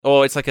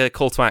Or it's like a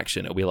call to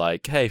action. It'll be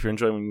like, hey, if you're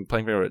enjoying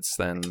playing favorites,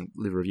 then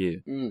leave a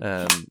review.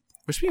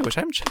 Which I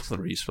haven't checked the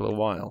reviews for a little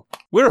while.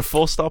 We're a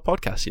 4-star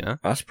podcast, you know.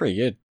 That's pretty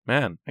good,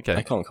 man. Okay,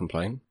 I can't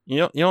complain.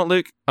 You know what,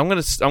 Luke? I'm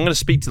gonna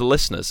speak to the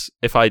listeners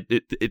if I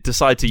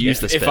decide to use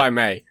this. If I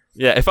may,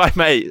 yeah, if I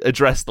may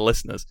address the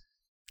listeners.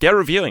 Get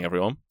reviewing,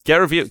 everyone. Get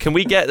review. Can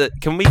we get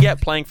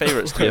playing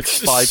favorites to be a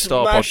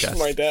 5-star podcast?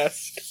 My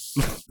desk.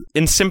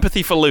 In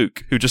sympathy for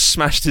Luke, who just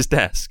smashed his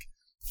desk.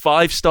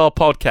 5-star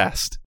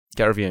podcast.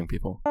 Get reviewing,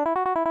 people.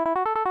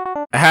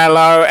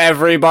 Hello,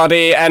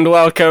 everybody, and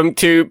welcome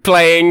to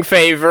Playing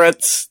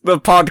Favorites, the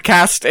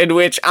podcast in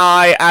which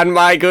I and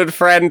my good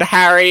friend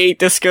Harry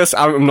discuss...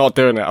 I'm not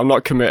doing it. I'm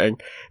not committing.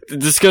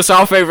 Discuss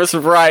our favorites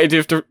of a variety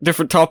of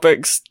different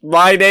topics.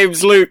 My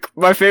name's Luke.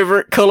 My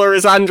favorite color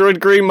is android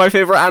green. My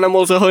favorite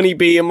animal is a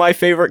honeybee, and my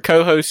favorite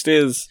co-host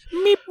is...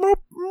 Meep, moop,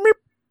 meep,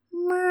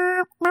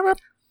 meep, meep,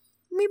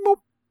 moop,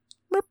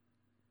 meep,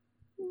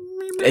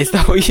 meep. Is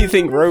that what you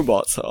think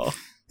robots are?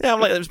 Yeah,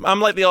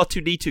 I'm like the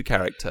R2-D2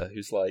 character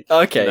who's like...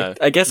 Okay, you know,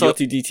 I guess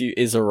R2-D2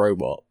 is a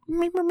robot.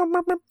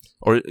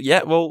 Or,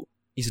 yeah, well,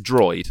 he's a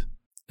droid.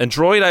 And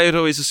droid, I had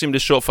always assumed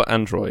is short for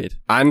android.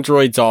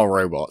 Androids are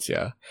robots,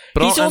 yeah.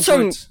 But he's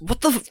also...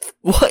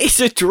 What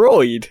is a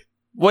droid?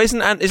 Well, isn't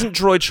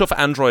droid short for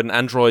android, and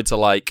androids are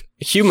like...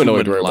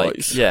 Humanoid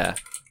robots. Yeah.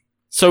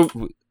 So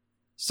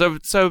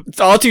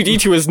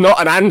R2-D2 is not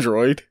an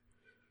android.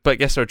 But I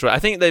guess they're a droid. I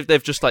think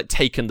they've just like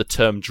taken the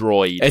term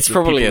droid. It's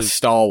probably a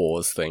Star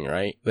Wars thing,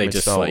 right? They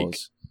just Star like...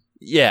 Wars.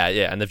 Yeah,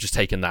 and they've just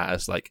taken that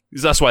as like...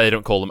 That's why they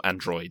don't call them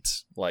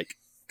androids. Like...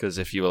 Because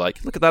if you were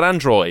like, look at that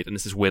android, and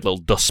it's this weird little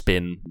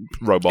dustbin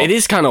robot. It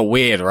is kind of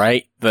weird,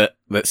 right? That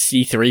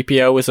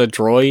C-3PO is a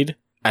droid,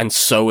 and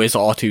so is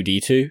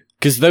R2-D2.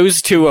 Because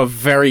those two are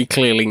very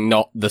clearly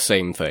not the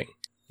same thing.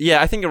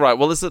 Yeah, I think you're right.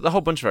 Well, there's a whole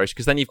bunch of variations,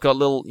 because then you've got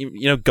little,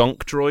 gonk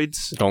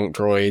droids. Gonk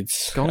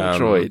droids. Gonk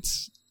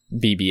droids.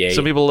 BB-8.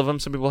 Some people love them,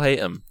 some people hate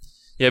them.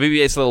 Yeah,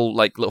 BB-8's a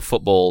little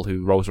football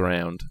who rolls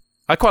around.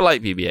 I quite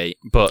like BB-8,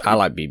 but... I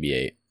like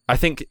BB-8.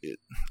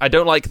 I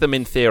don't like them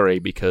in theory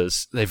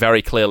because they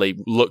very clearly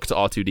looked at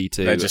R2-D2.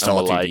 They're just and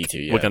R2-D2, were like,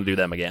 yeah. We're going to do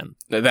them again.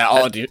 They're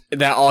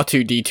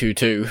R2-D2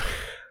 too.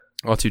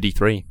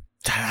 R2-D3.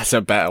 That's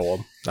a better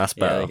one. That's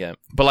better. Yeah.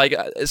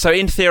 But so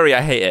in theory,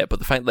 I hate it, but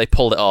the fact that they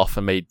pulled it off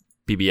and made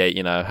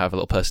BB-8, have a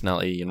little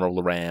personality and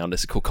roll around,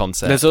 it's a cool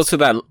concept. There's also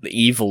that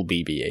evil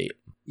BB-8.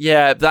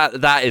 Yeah,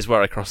 that is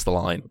where I cross the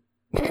line.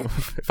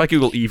 If I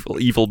Google evil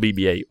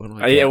BB-8, what do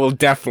I get? It will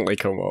definitely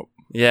come up.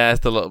 Yeah, it's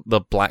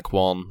the black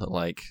one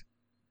that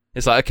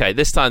it's like, okay,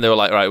 this time they were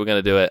like, right, we're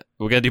going to do it.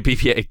 We're going to do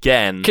BB-8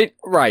 again.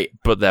 Right.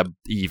 But they're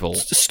evil.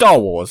 Star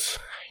Wars,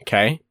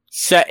 okay?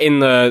 Set in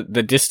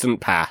the distant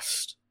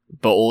past,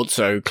 but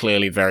also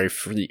clearly very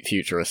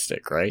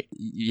futuristic, right?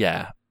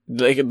 Yeah.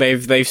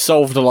 They've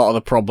solved a lot of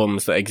the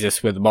problems that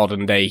exist with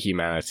modern day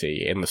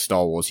humanity in the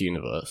Star Wars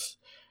universe.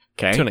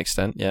 Okay? To an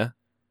extent, yeah.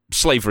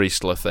 Slavery's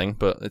still a thing,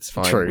 but it's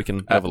fine. True. We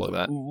can overlook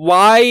that.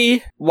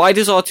 Why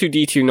does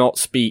R2-D2 not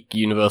speak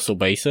Universal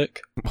Basic?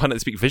 Why don't they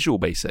speak Visual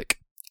Basic?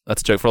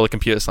 That's a joke for all the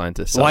computer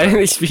scientists. Why don't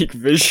they speak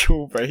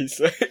Visual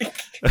Basic?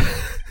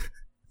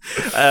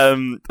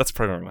 That's a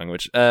programming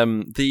language.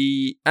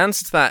 The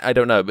answer to that, I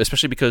don't know,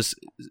 especially because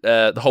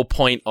the whole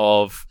point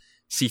of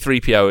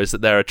C-3PO is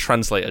that they're a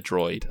translator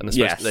droid, and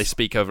they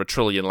speak over 1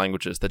 trillion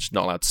languages. They're just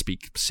not allowed to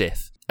speak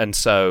Sith. And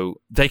so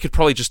they could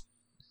probably just...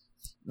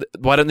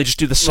 Why don't they just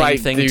do the same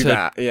thing do to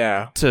that?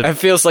 Yeah, it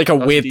feels like a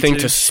weird thing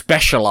to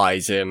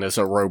specialize in as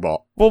a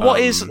robot. Well,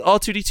 what is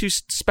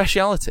R2-D2's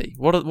speciality?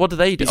 What do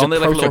they do? He's a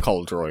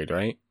protocol droid,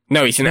 right?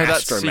 No, he's an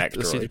astromech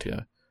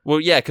droid.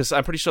 Well, yeah, because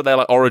I'm pretty sure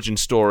their origin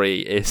story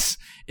is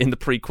in the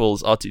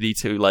prequels.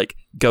 R2-D2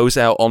 goes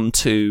out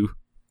onto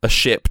a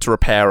ship to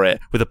repair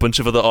it with a bunch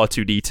of other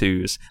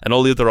R2-D2s, and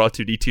all the other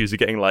R2-D2s are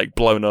getting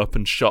blown up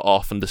and shot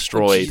off and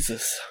destroyed. Oh,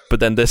 Jesus.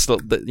 But then this,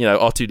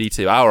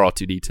 R2-D2, our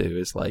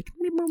R2-D2 is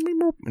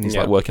and he's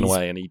working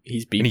away, and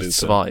he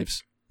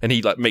survives, and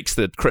he makes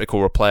the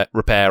critical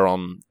repair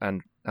on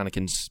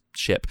Anakin's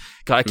ship.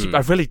 I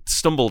really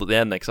stumbled at the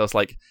end there because I was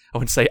like, I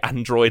want to say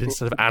Android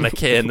instead of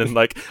Anakin, and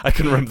I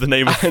couldn't remember the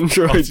name of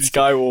Android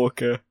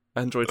Skywalker.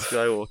 Android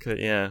Skywalker,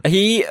 yeah.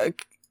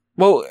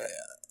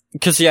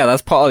 Because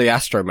that's part of the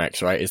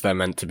astromechs, right? Is they're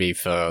meant to be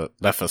for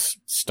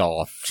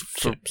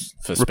starships,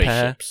 for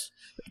spaceships.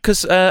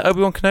 Because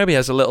Obi-Wan Kenobi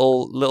has a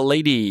little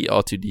lady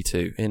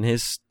R2-D2 in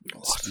his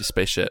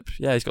spaceship.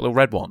 Yeah, he's got a little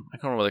red one. I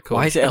can't remember what they're called.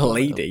 Why is it a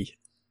lady?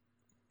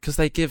 Because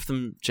they give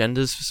them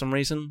genders for some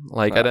reason.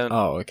 I don't...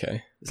 Oh,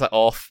 okay. It's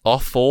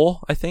R4,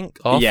 I think?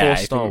 R4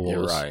 Star Wars.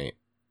 You're right.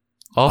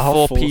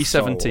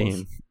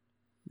 R4P17.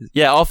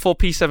 Yeah,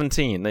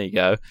 R4P17. There you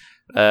go.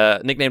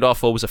 Nicknamed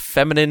R4 was a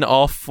feminine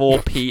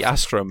R4P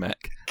astromech.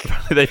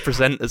 They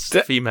present as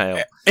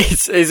female.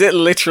 Is it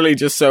literally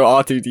just so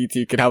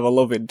R2-D2 can have a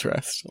love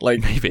interest?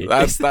 Maybe.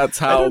 That's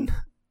how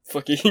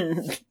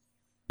fucking...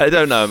 I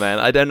don't know, man.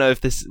 I don't know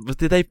if this...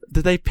 Did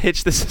they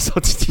pitch this as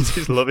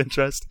R2-D2's love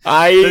interest?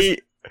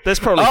 There's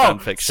probably fan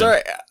fiction.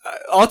 Sorry,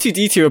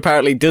 R2-D2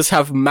 apparently does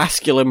have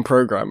masculine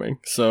programming,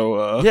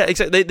 so... Yeah,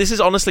 exactly. This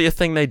is honestly a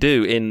thing they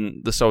do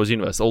in the Star Wars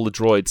universe. All the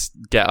droids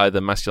get either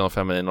masculine or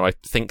feminine, or I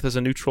think there's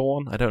a neutral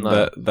one. I don't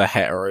know. The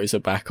heteros are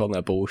back on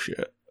their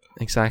bullshit.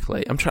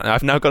 Exactly.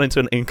 I've now gone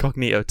into an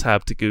incognito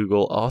tab to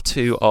Google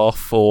R2,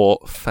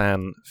 R4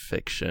 fan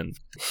fiction.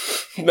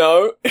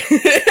 No.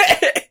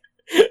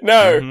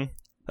 No.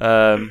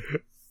 Mm-hmm.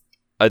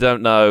 I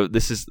don't know.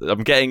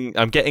 I'm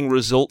getting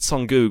results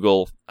on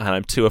Google, and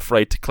I'm too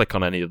afraid to click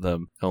on any of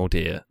them. Oh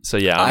dear. So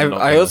yeah,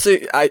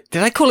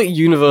 did I call it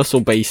Universal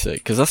Basic?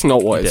 Because that's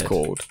not what it's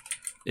called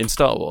in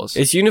Star Wars.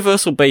 It's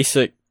Universal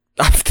Basic.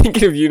 I'm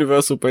thinking of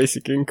Universal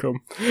Basic Income,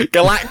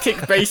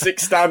 Galactic Basic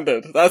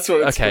Standard. That's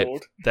what it's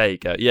called. There you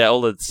go. Yeah,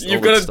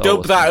 you've got to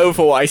dub that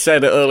over what I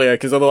said earlier,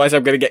 because otherwise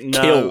I'm going to get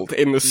killed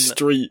in the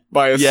street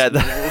by a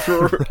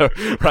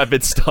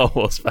rabid Star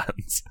Wars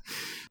fans.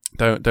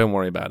 Don't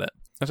worry about it.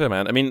 I don't know,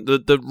 man. I mean,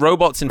 the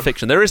robots in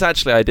fiction. There is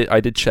actually.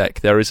 I did check.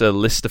 There is a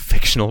list of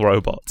fictional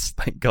robots.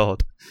 Thank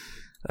God.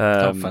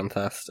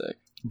 Fantastic.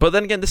 But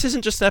then again, this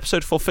isn't just an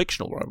episode for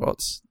fictional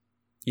robots.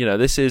 You know,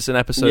 this is an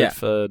episode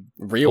for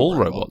real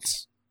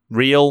robots.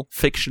 Real,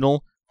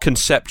 fictional,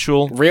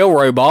 conceptual. Real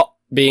robot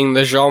being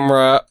the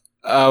genre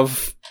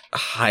of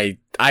we're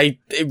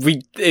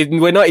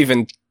not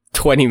even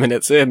 20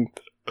 minutes in.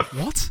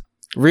 What?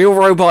 Real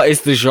robot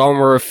is the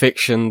genre of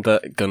fiction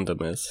that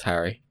Gundam is,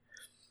 Harry.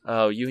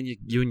 Oh, you and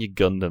your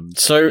Gundams.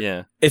 So,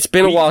 yeah. It's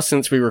been a while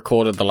since we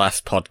recorded the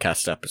last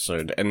podcast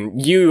episode,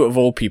 and you, of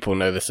all people,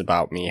 know this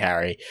about me,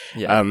 Harry.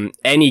 Yeah.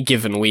 Any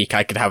given week,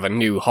 I could have a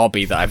new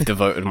hobby that I've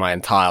devoted my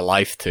entire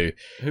life to.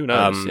 Who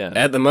knows,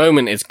 At the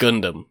moment, it's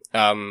Gundam.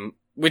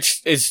 Which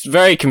is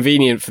very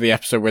convenient for the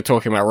episode we're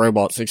talking about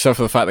robots, except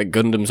for the fact that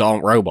Gundams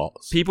aren't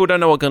robots. People don't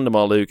know what Gundam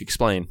are, Luke.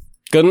 Explain.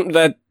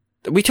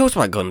 We talked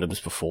about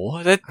Gundams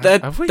before.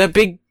 They're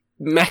big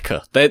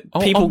mecha.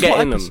 People get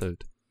in them.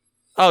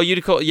 Oh,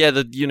 Unicorn! Yeah,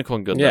 the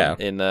Unicorn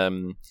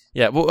Gundam.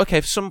 Yeah. Well, okay.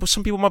 Some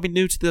people might be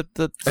new to the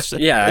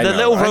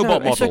little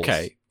robot models. It's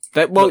okay.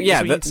 That's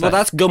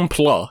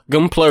Gunpla.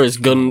 Gunpla is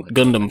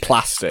Gundam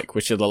Plastic,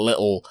 which are the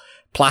little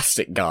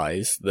plastic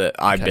guys that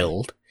I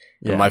build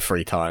in my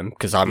free time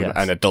because I'm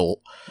an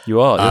adult. You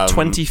are. You're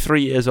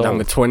 23 years old. I'm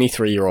a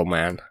 23-year-old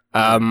man.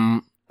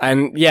 And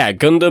yeah,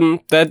 Gundam.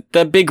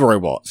 They're big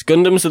robots.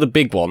 Gundams are the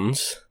big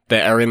ones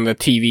that are in the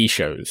TV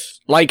shows.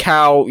 Like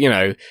how,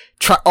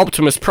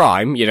 Optimus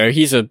Prime,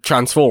 he's a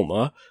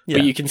Transformer,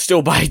 but you can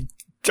still buy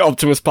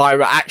Optimus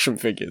Prime action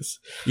figures.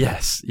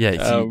 Yes,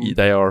 yeah,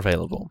 they are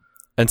available.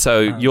 And so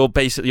you're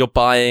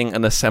buying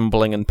and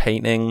assembling and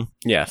painting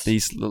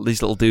these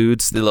little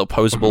dudes, the little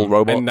posable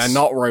robots. And they're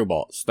not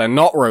robots.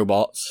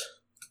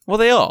 Well,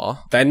 they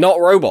are. They're not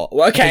robots.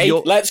 Okay,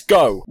 let's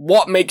go.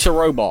 What makes a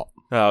robot?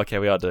 Oh, okay,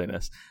 we are doing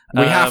this.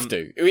 We have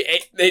to.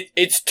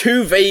 It's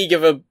too vague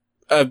of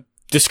a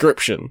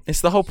description. It's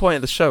the whole point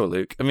of the show,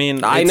 Luke. I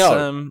mean, I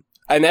know.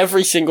 And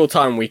every single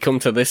time we come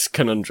to this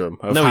conundrum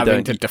of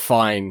having to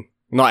define,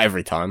 not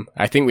every time.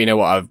 I think we know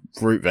what a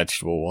root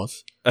vegetable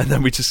was. And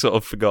then we just sort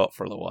of forgot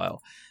for a little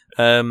while.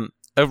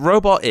 A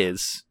robot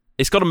it's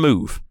got to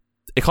move.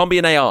 It can't be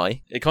an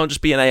AI. It can't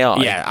just be an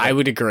AI. Yeah, I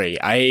would agree.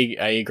 I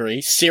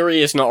agree.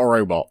 Siri is not a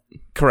robot.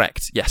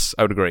 Correct. Yes,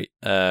 I would agree.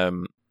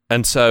 And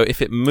so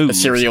if it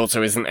moves... Siri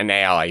also isn't an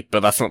AI, but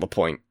that's not the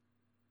point.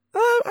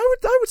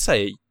 I would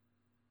say...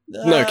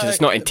 no, because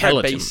it's not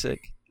intelligent. Basic.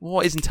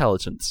 What is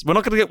intelligence? We're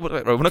not going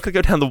to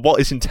go down the what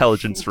is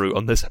intelligence route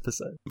on this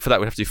episode. For that,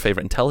 we have to do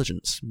favorite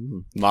intelligence.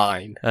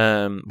 Mine.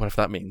 Whatever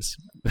that means.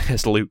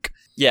 It's Luke.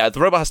 Yeah, the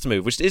robot has to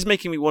move, which is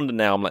making me wonder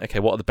now. I'm like, okay,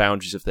 what are the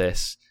boundaries of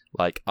this?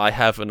 Like, I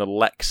have an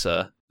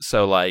Alexa,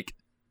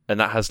 and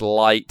that has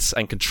lights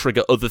and can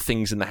trigger other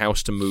things in the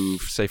house to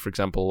move. Say, for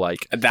example,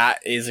 that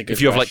is a good.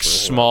 If you have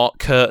smart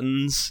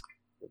curtains.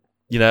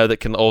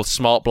 or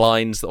smart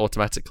blinds that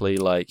automatically,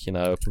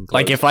 open and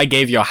close. If I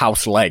gave your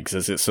house legs,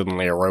 is it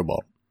suddenly a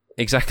robot?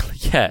 Exactly,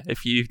 yeah.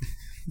 If you...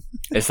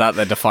 Is that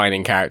the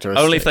defining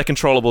characteristic? Only if they're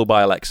controllable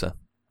by Alexa.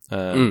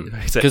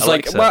 Because,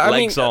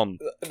 legs on.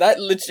 That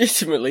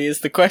legitimately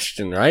is the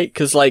question, right?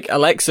 Because,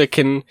 Alexa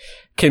can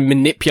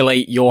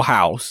manipulate your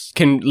house,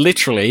 can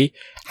literally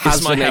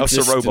has my house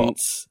existence. A robot?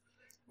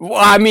 Well,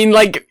 I mean,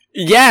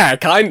 yeah,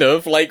 kind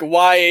of.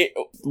 Why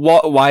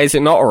is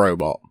it not a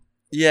robot?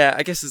 Yeah,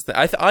 I guess it's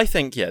I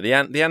think the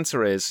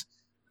answer is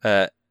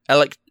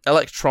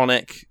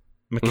electronic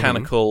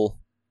mechanical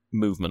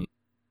movement.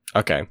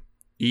 Okay.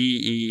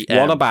 EEM.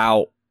 What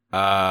about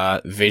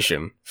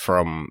Vision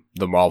from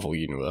the Marvel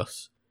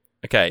universe?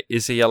 Okay,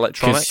 is he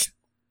electronic?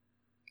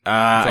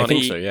 I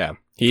think so. Yeah,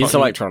 he is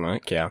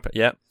electronic. Yeah.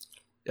 Yeah.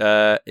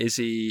 Is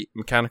he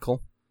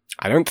mechanical?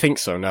 I don't think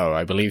so. No,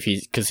 I believe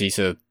he's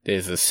a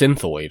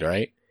synthoid,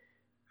 right?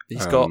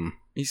 It's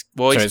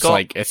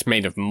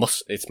made of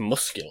it's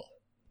muscular.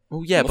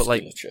 Well, yeah, but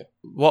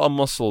what are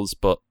muscles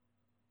but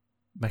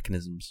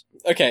mechanisms?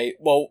 Okay,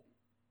 well,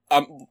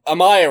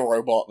 am I a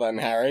robot then,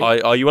 Harry?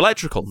 Are you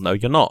electrical? No,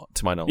 you're not,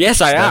 to my knowledge.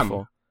 Yes, I am.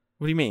 What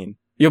do you mean?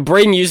 Your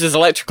brain uses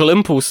electrical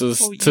impulses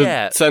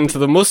to send to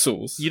the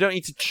muscles. You don't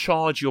need to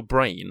charge your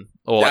brain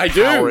or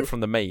power it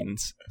from the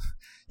mains.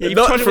 Yeah, you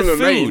not charge from it with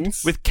the food,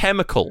 mains. with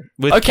chemical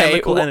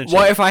energy.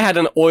 What if I had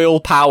an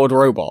oil-powered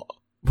robot?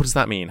 What does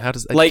that mean? How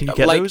does can you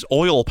get those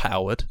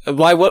oil-powered?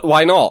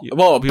 Why not?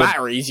 Well,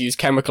 batteries use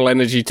chemical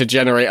energy to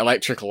generate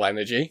electrical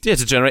energy. Yeah,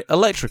 to generate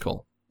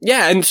electrical.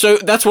 Yeah, and so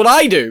that's what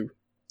I do.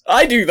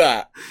 I do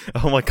that.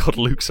 Oh my god,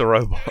 Luke's a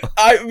robot.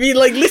 I mean,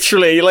 like,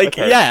 literally, like,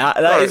 okay. Yeah,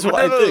 that is what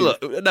I do.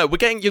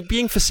 Look, you're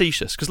being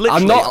facetious, because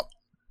literally... I'm not...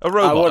 A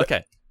robot,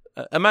 okay.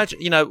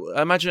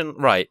 Imagine,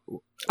 right...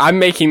 I'm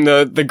making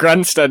the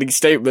grandstanding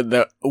statement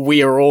that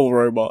we are all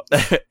robots.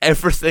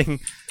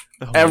 Everything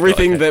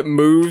that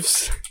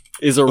moves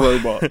is a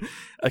robot.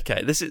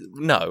 Okay, this is...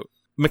 No.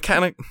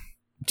 Mechanic...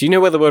 Do you know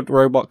where the word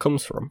robot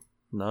comes from?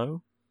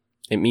 No.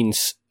 It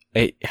means...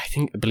 I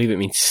believe it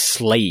means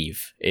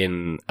slave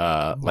in,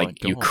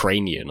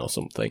 Ukrainian or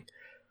something.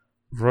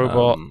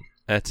 Robot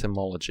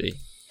etymology.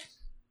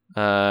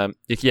 God,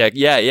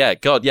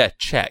 yeah,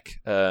 check.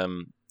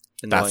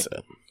 That's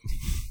it.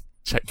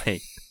 Check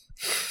me.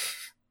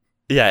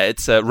 Yeah,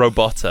 it's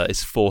robota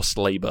is forced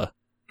labor.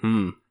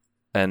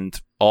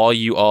 And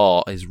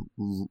RUR is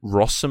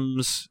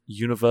Rossum's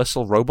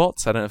Universal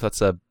Robots. I don't know if that's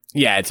a...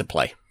 Yeah, it's a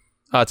play.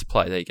 Oh, it's a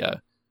play, there you go.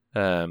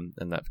 And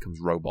that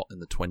becomes robot in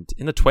the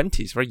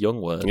 20s. Very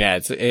young word. Yeah,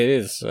 it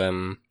is.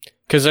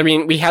 Because I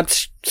mean, we had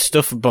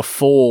stuff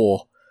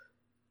before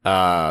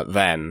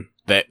then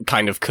that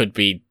kind of could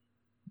be,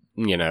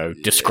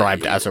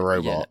 described as a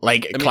robot.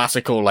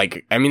 Classical.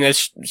 I mean,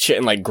 there's shit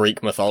in like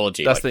Greek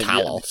mythology, like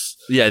Talos.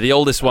 Yeah, the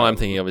oldest one I'm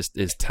thinking of is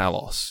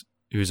Talos,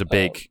 who's a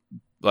big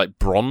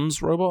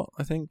bronze robot,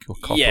 I think, or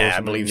copper. Yeah,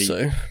 I believe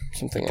so.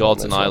 Something.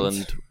 Guards an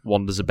island,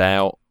 wanders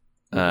about.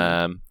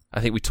 I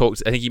think we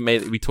talked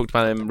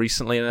about him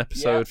recently in an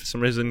episode for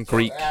some reason.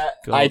 Greek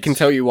gods. I can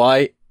tell you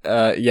why.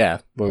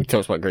 We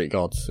talked about Greek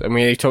gods. I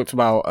mean, he talked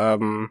about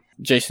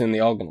Jason and the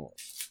Argonaut.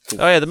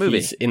 Oh yeah, the movie.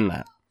 He's in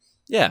that.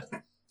 Yeah,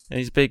 and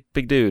he's a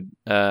big dude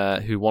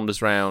who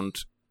wanders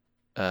around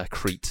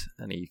Crete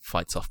and he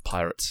fights off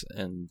pirates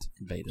and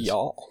invaders.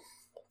 Yeah.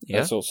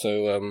 There's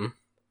also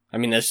I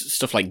mean, there's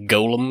stuff like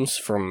golems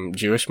from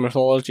Jewish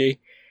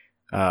mythology,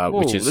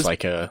 which is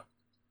like a.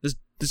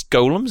 There's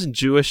golems in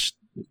Jewish.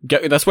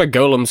 That's where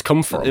golems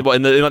come from. What,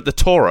 in the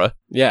Torah?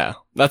 Yeah,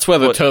 that's where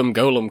the term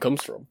golem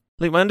comes from.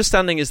 Like, my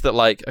understanding is that,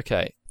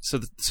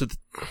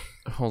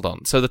 hold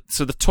on. So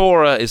the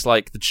Torah is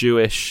like the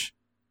Jewish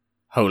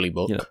holy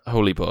book.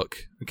 Holy book.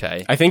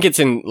 Okay. I think it's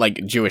in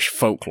Jewish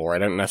folklore. I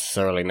don't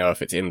necessarily know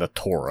if it's in the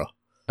Torah.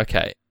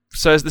 Okay.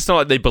 So it's not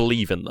like they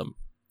believe in them.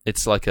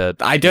 It's like a...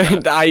 I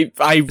don't...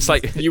 It's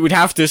like... You would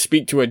have to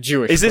speak to a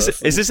Jewish person.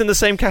 Is this in the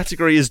same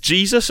category as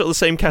Jesus or the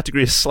same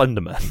category as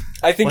Slenderman?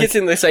 I think it's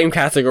in the same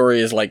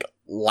category as,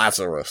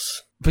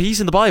 Lazarus. But he's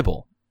in the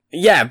Bible.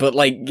 Yeah, but,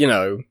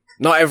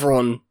 not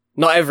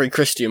every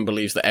Christian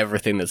believes that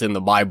everything that's in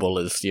the Bible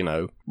is,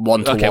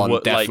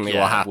 one-to-one definitely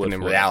will happen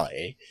in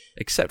reality.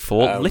 Except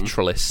for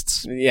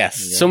literalists.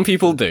 Yes, yeah. Some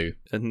people do.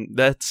 And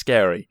they're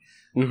scary.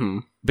 Mm-hmm.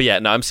 But yeah,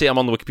 no, I'm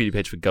on the Wikipedia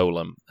page for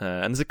Golem.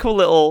 And there's a cool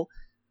little...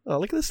 Oh,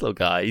 look at this little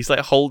guy. He's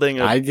holding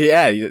a...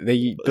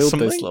 they build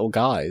those little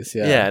guys,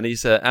 yeah. Yeah, and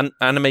he's an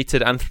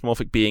animated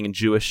anthropomorphic being in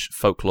Jewish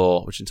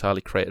folklore, which is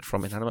entirely created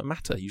from inanimate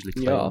matter, usually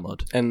clay or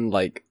mud. And,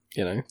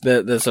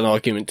 there's an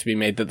argument to be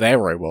made that they're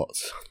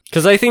robots.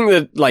 Because I think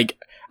that,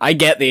 I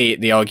get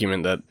the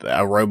argument that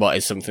a robot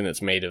is something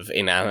that's made of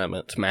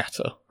inanimate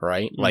matter,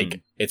 right?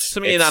 It's...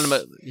 Something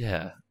inanimate,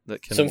 yeah.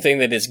 That can... Something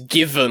that is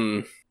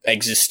given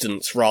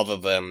existence rather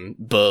than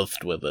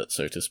birthed with it,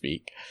 so to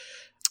speak.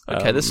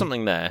 Okay, there's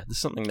something there.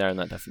 There's something there in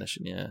that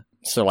definition, yeah.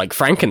 So,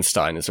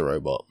 Frankenstein is a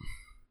robot.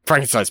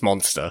 Frankenstein's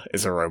monster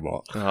is a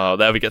robot. Oh,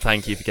 there we go.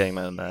 Thank you for getting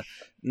that in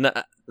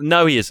there.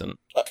 No, he isn't.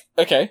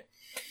 Okay.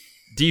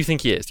 Do you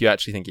think he is? Do you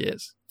actually think he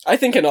is? I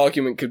think an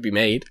argument could be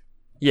made.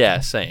 Yeah,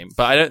 same.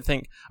 But I don't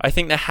think... I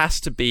think there has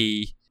to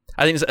be...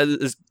 I think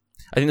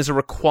there's a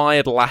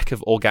required lack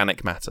of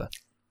organic matter.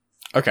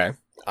 Okay.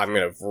 I'm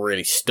going to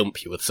really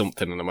stump you with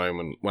something in a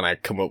moment when I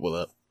come up with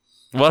it.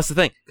 Well, that's the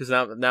thing. Because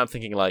now I'm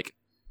thinking,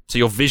 So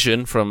your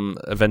Vision from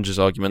Avengers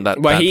argument that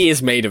he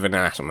is made of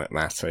inanimate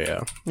matter,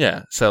 yeah.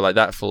 Yeah, so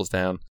that falls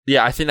down.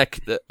 Yeah, I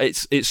think that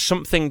it's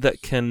something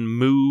that can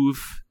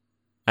move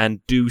and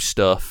do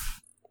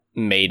stuff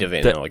made of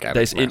inorganic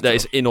matter. That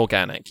is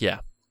inorganic, yeah.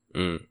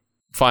 Mm.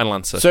 Final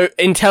answer. So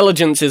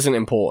intelligence isn't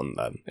important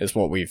then, is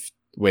what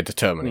we're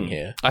determining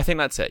here. I think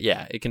that's it.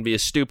 Yeah, it can be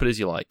as stupid as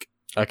you like.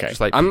 Okay,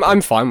 I'm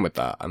fine with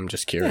that. I'm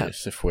just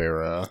curious if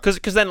we're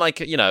because then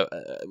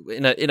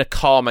in a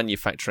car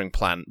manufacturing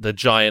plant, the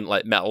giant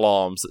metal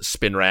arms that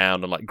spin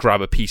around and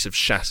grab a piece of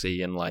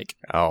chassis and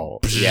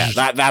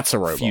that's a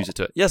robot. Fuse it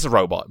to it. Yeah, it's a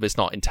robot, but it's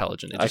not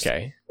intelligent.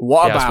 Okay,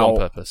 what about has one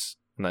purpose,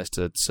 and that's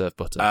to serve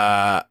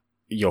butter.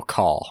 Your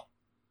car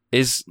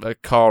is a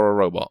car a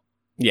robot?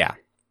 Yeah,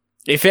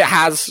 if it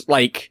has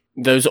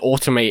those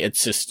automated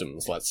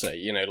systems, let's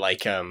say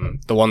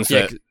the ones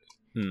that.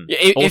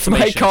 If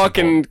my car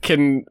can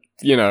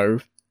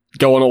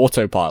go on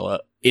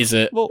autopilot, is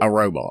it a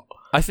robot?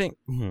 I think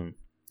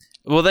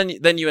Well,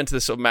 then you enter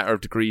this sort of matter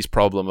of degrees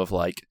problem of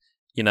like,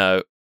 you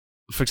know,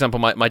 for example,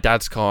 my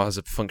dad's car has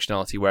a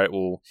functionality where it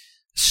will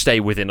stay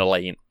within a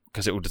lane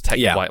because it will detect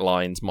the white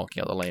lines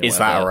marking out the lane. Is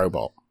that a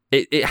robot?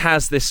 It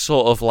has this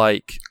sort of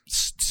like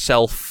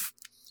self.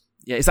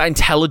 Yeah, is that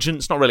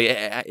intelligence? Not really.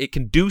 It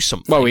can do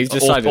something. Well, we've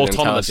decided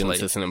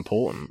intelligence isn't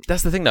important.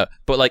 That's the thing, though.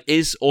 But like,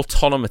 is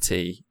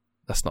autonomy?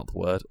 That's not the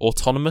word.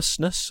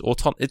 Autonomousness?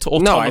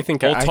 No, I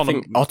think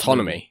autonomy.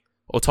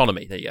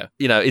 Autonomy. There you go.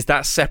 You know, is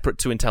that separate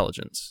to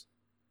intelligence?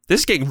 We're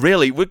getting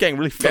really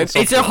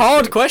philosophical. It's a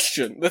hard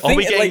question. The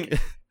thing,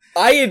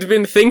 I had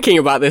been thinking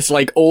about this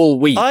like all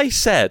week. I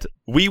said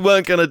we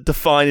weren't going to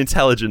define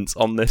intelligence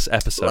on this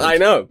episode. I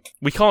know.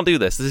 We can't do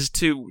this. This is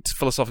too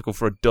philosophical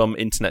for a dumb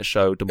internet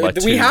show done by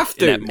We have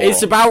to.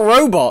 It's about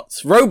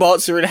robots.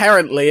 Robots are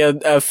inherently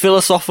a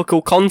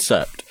philosophical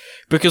concept.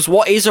 Because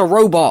what is a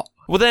robot?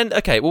 Well then,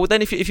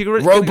 if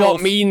you're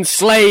robot means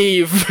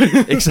slave.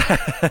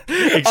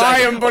 Exactly. I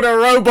am but a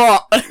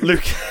robot.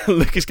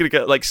 Luke is going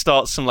to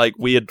start some like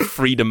weird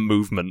freedom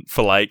movement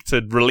for like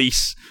to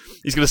release.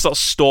 He's going to start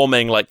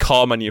storming like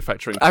car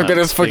manufacturing plants. I'm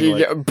going to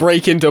fucking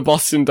break into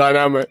Boston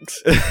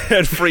Dynamics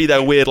and free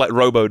their weird like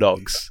robo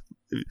dogs.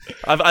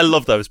 I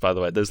love those, by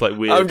the way. Those like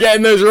weird. I'm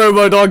getting those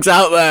robo dogs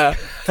out there.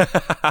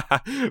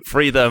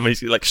 Free them.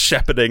 He's like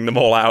shepherding them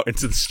all out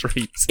into the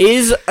streets.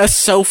 Is a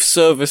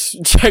self-service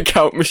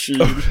checkout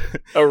machine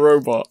a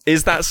robot?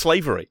 Is that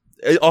slavery?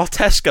 Are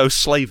Tesco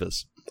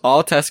slavers?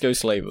 Are Tesco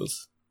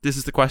slavers? This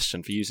is the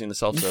question for using the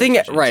self-service.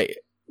 The thing, right?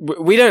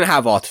 We don't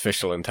have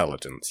artificial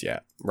intelligence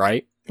yet,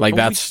 right? Like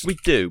we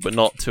do, but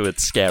not to a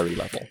scary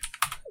level.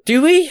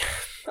 Do we?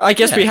 I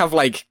guess we have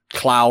like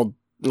cloud,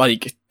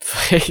 like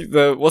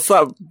what's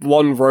that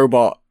one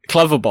robot?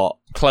 Cleverbot.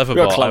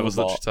 Cleverbot. I was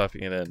literally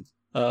typing it in.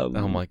 Oh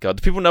my god!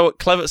 Do people know what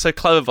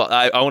Cleverbot?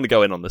 I want to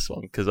go in on this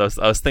one because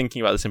I was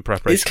thinking about this in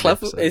preparation.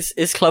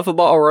 Is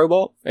Cleverbot a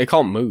robot? It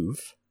can't move.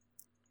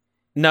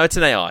 No, it's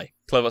an AI.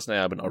 Cleverbot's an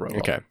AI, but not a robot.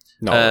 Okay.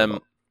 No.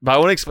 But I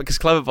want to explain because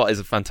Cleverbot is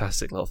a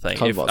fantastic little thing,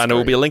 and there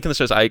will be a link in the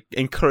show. So I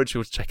encourage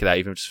people to check it out,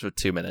 even just for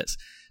 2 minutes,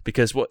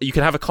 because you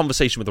can have a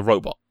conversation with a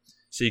robot.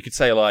 So you could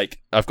say like,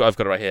 I've got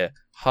it right here.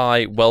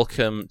 Hi,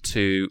 welcome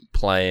to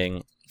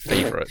playing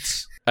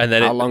favorites. And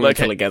then how long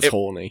until it gets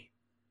horny?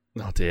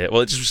 Oh dear.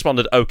 Well, it just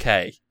responded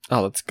okay.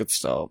 Oh, that's a good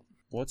start.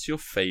 What's your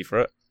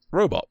favorite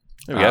robot?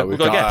 There we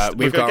go.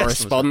 We've got a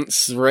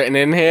response written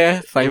in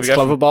here. Thanks,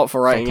 Cleverbot,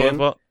 for writing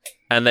in.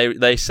 And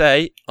they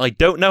say, I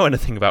don't know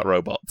anything about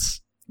robots.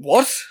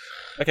 What?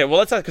 Okay, well,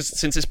 let's ask, because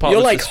since it's part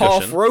of the discussion... You're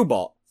like half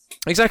robot.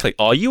 Exactly.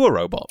 Are you a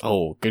robot?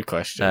 Oh, good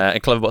question.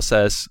 And Cleverbot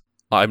says,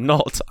 I'm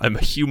not. I'm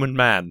a human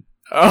man.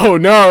 Oh,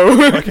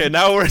 no. Okay,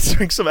 now we're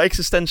entering some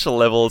existential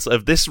levels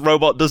of this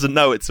robot doesn't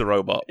know it's a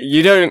robot.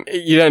 You don't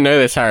know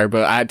this, Harry,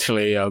 but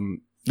actually,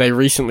 they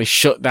recently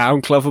shut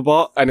down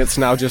Cleverbot, and it's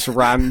now just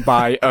ran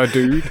by a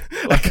dude.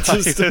 Like,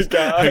 just a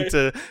guy.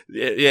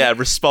 To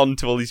respond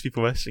to all these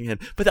people messaging in.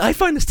 But I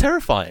find this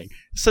terrifying.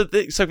 So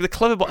the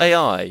Cleverbot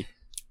AI...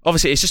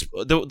 Obviously, it's just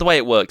the way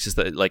it works is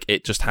that like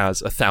it just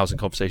has 1,000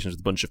 conversations with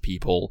a bunch of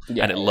people,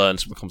 and it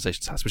learns from the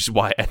conversations it has, which is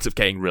why it ends up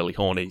getting really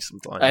horny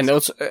sometimes. And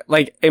also,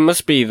 like, it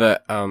must be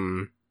that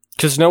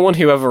because no one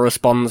who ever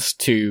responds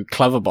to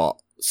Cleverbot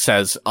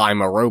says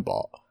I'm a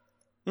robot.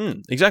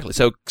 Exactly.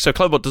 So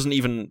Cleverbot doesn't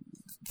even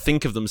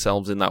think of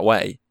themselves in that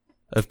way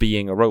of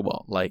being a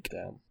robot. Like,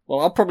 well,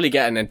 I'll probably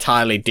get an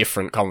entirely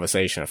different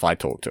conversation if I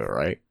talk to it,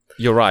 right?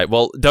 You're right.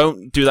 Well,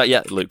 don't do that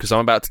yet, Luke, because I'm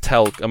about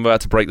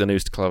to break the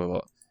news to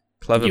Cleverbot.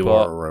 Cleverbot, you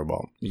are a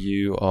robot.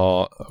 You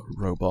are a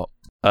robot.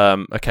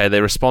 Okay,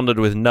 they responded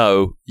with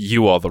no,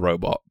 you are the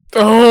robot.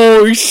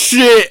 Oh,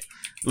 shit!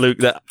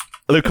 Luke,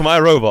 am I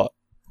a robot?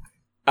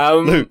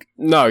 Luke.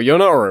 No, you're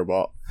not a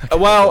robot. Okay,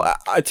 well,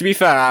 to be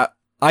fair,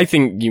 I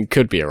think you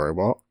could be a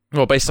robot.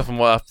 Well, based off on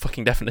what our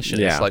fucking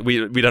definition is. Like,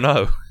 we don't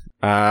know.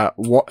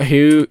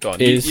 Who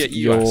is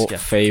your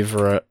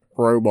favourite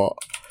robot?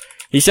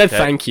 He said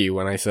thank you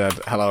when I said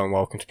hello and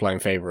welcome to Playing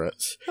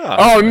Favourites.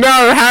 Oh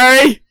no,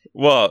 Harry!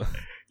 What?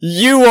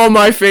 You are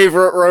my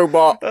favourite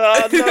robot.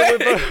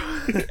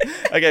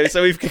 Okay,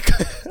 so we've...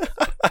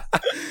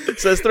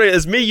 So there's three.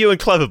 There's me, you, and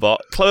Cleverbot.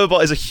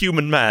 Cleverbot is a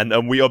human man,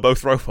 and we are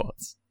both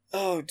robots.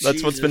 Oh, Jesus.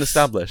 That's what's been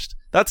established.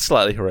 That's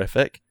slightly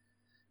horrific.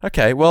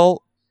 Okay,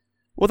 well,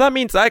 that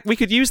means that we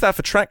could use that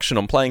for traction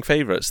on Playing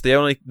Favourites, the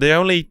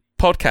only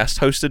podcast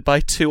hosted by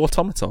 2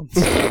 automatons.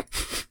 There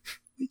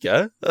you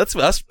go.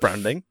 That's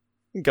branding.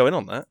 I'm going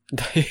on that.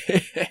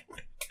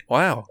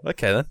 Wow.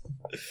 Okay then.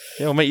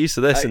 Yeah, we'll make use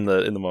of this in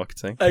the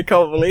marketing. I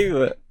can't believe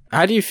it.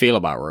 How do you feel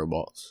about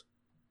robots?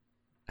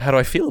 How do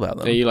I feel about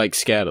them? Are you like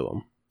scared of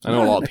them? I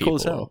know a lot of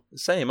people are.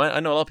 Same. I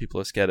know a lot of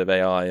people are scared of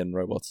AI and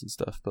robots and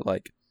stuff, but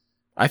like,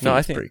 I think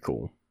it's pretty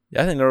cool.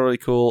 Yeah, I think they're really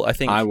cool.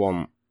 I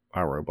want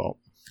a robot.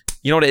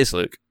 You know what it is,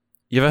 Luke?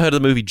 You ever heard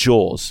of the movie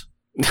Jaws?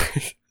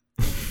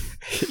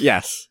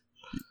 Yes.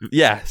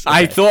 Yes. Okay.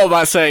 I thought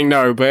about saying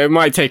no, but it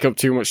might take up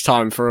too much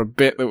time for a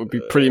bit that would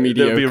be pretty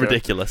mediocre. It would be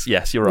ridiculous.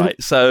 Yes, you're right.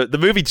 So the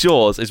movie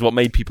Jaws is what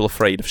made people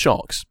afraid of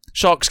sharks.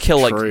 Sharks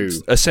kill like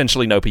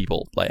essentially no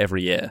people like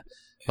every year.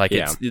 Like,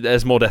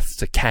 there's more deaths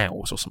to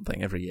cows or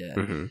something every year.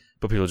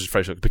 But people are just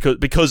very shocked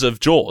because of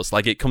Jaws.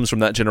 Like, it comes from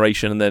that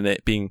generation, and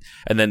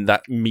then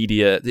that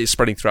media, it's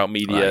spreading throughout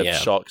media,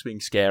 sharks being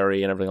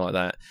scary and everything like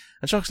that.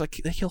 And sharks, like,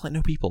 they kill like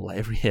no people like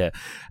every year.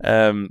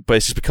 But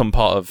it's just become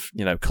part of,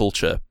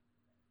 culture.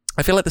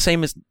 I feel like the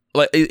same is,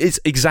 like, it's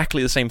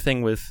exactly the same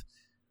thing with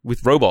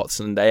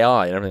robots and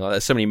AI and everything like that.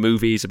 There's so many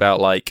movies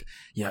about, like,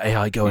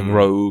 AI going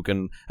rogue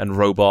and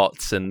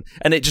robots and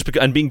it just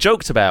and being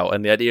joked about,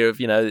 and the idea of,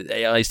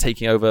 AI is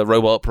taking over,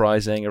 robot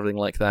uprising, everything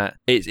like that.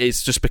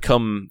 It's just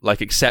become,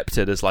 like,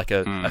 accepted as, like,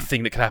 a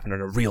thing that could happen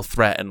and a real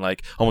threat, and,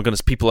 like, oh my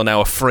goodness, people are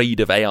now afraid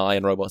of AI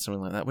and robots,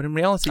 something like that. When in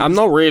reality, I'm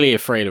not really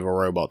afraid of a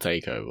robot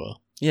takeover.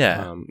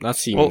 Yeah. That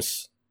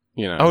seems,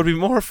 I would be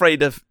more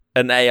afraid of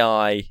an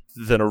AI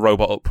than a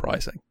robot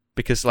uprising.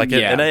 Because, like,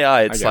 an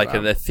AI, it's like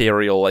an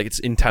ethereal, like, it's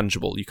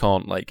intangible. You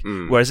can't, like...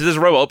 Whereas if there's a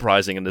robot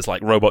uprising and there's,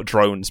 like, robot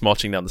drones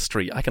marching down the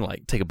street, I can,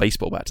 like, take a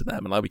baseball bat to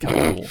them, and that'd be kind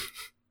of cool.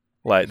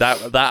 Like,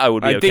 that I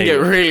would be okay I think it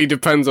really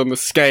depends on the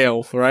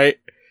scale, right?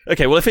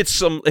 Okay, well, if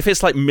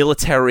it's like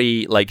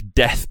military, like,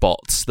 death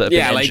bots that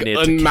have been engineered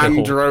to kill... like,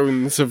 unmanned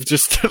drones have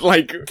just,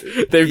 like,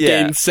 they've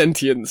gained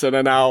sentience and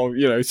are now,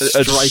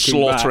 striking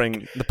slaughtering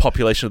back. The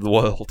population of the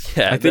world.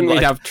 Yeah, I think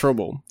we'd have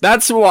trouble.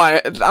 That's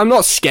why I'm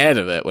not scared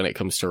of it when it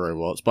comes to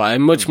robots, but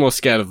I'm much more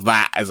scared of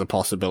that as a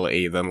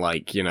possibility than,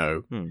 like, the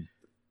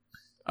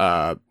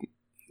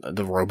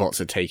robots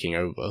are taking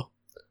over.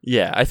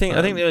 Yeah, I think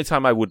the only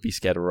time I would be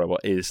scared of a robot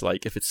is,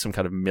 like, if it's some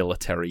kind of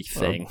military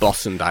thing.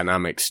 Boston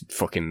Dynamics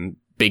fucking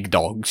big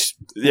dogs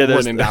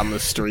running down the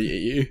street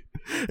at you.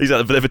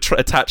 Exactly, but they've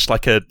attached,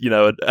 like, an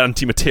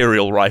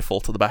anti-material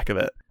rifle to the back of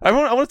it. I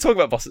want to talk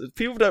about Boston.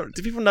 Do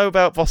people know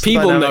about Boston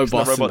Dynamics? People know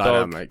Boston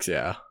Dynamics,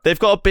 yeah. They've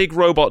got a big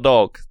robot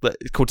dog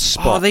called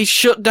Spot. Oh, they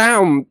shut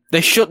down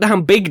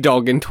Big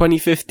Dog in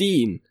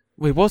 2015.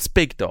 Wait, what's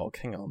Big Dog?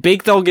 Hang on.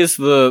 Big Dog is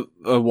the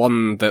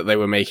one that they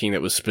were making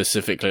that was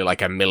specifically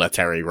like a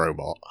military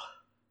robot.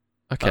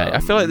 Okay, I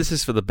feel like this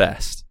is for the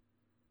best.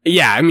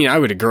 Yeah, I mean, I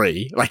would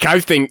agree. Like, I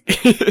think...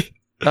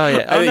 Oh,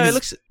 yeah. I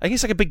think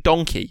it's like a big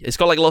donkey. It's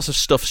got, like, lots of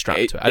stuff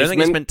strapped to it. I don't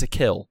think it's meant to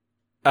kill.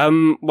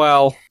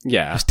 Well,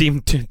 yeah. It's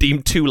deemed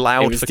too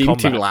loud for combat.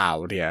 Too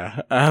loud,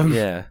 yeah.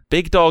 Yeah.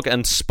 Big Dog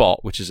and Spot,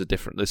 which is a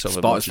different...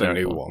 Spot is the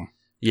new one.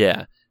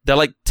 Yeah. They're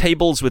like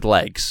tables with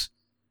legs.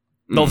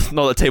 Not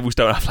that tables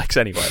don't have legs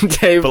anyway.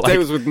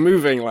 Tables with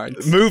moving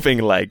legs. Moving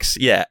legs,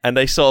 yeah. And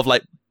they sort of,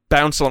 like,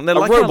 bounce along. They're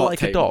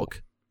like a dog.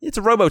 It's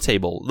a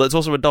robo-table that's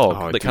also a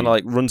dog that kind of,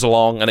 like, runs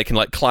along, and it can,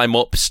 like, climb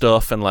up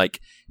stuff, and,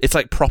 like, it's,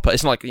 like, proper.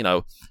 It's not like,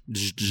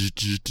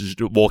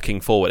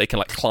 walking forward. It can,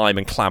 like, climb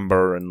and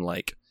clamber and,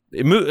 like,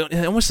 it moves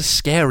in almost a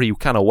scary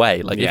kind of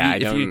way. Like,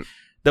 there'll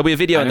be a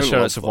video in the show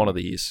notes of one of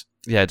these.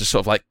 Yeah, just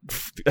sort of like,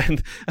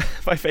 and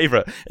my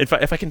favorite. In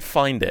fact, if I can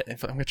find it, I'm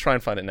gonna try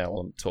and find it now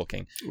while I'm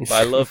talking. But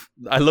I love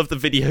the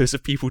videos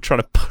of people trying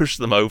to push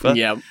them over.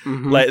 Yeah,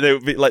 like they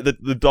would be like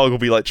the dog will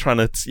be like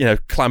trying to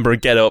clamber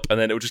and get up, and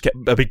then it will just get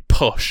a big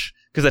push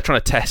because they're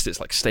trying to test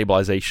its like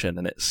stabilization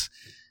and its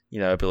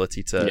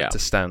ability to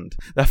stand.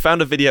 I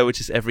found a video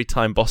which is every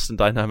time Boston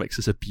Dynamics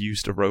has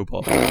abused a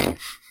robot. I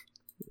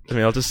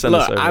mean, I'll just send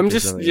this over. I'm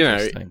just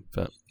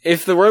but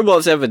if the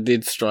robots ever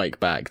did strike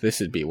back, this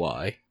would be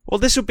why. Well,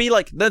 this would be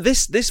like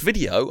this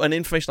video and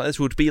information like this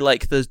would be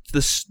like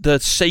the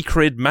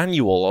sacred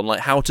manual on like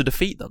how to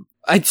defeat them.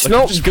 It's like,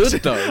 not good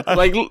though.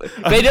 Like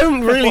they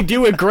don't really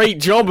do a great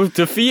job of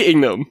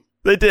defeating them.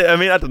 They did. I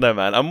mean, I don't know,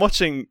 man. I'm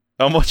watching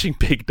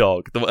Big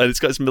Dog, and it's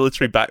got its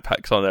military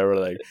backpacks on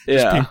everything.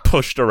 Just being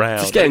pushed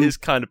around. It is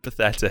kind of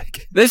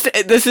pathetic. There's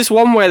this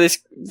one where this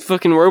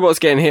fucking robot's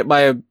getting hit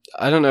by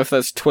I don't know if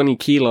that's 20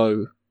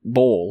 kilo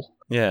ball.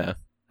 Yeah.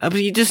 But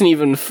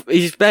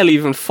he's barely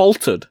even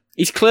faltered.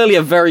 He's clearly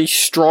a very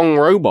strong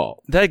robot.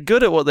 They're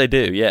good at what they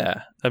do,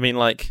 yeah. I mean,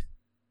 like...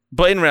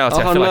 But in reality,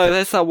 I feel like...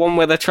 there's that one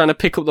where they're trying to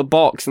pick up the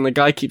box and the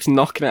guy keeps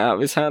knocking it out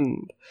of his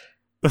hand.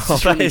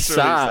 It's really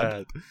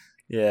sad.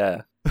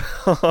 Yeah.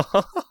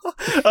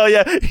 Oh,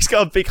 yeah, he's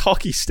got a big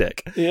hockey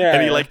stick. Yeah.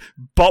 And he, like,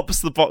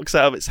 bops the box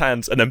out of its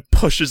hands and then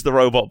pushes the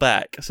robot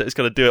back. So it's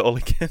got to do it all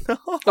again.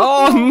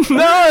 Oh,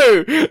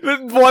 no!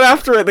 The one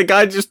after it, the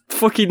guy just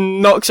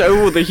fucking knocks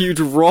over the huge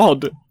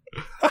rod.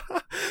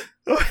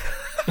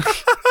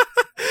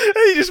 And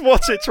you just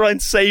watch it try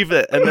and save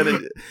it, and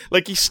then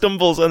he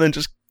stumbles and then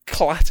just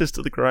clatters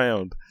to the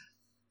ground.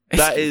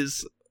 That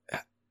is,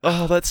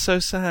 that's so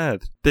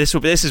sad. This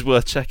is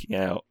worth checking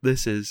out.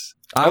 This is.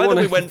 I like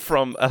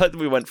that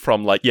we went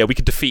from like, yeah, we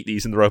could defeat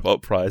these in the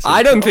robot prize.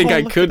 I don't think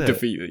I could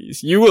defeat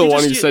these. You were the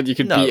one who said you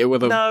could beat it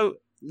with a. No,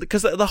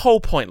 because the whole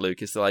point,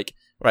 Luke, is like,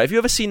 right? Have you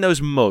ever seen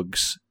those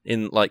mugs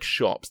in like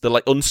shops? They're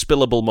like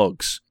unspillable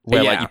mugs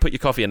where like you put your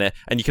coffee in there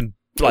and you can.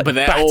 Like, but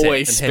they're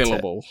always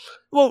spillable.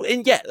 Well,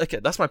 okay,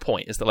 that's my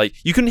point, is that, like,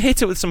 you can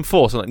hit it with some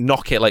force and, like,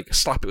 knock it, like,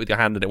 slap it with your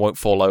hand and it won't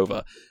fall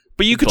over.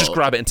 But you could just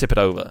grab it and tip it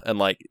over and,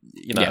 like,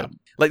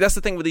 like, that's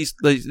the thing with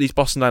these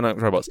Boston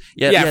Dynamics robots.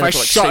 Yeah, if I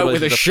shot it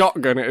with a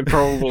shotgun, it'd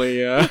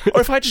probably, Or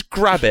if I just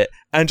grab it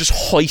and just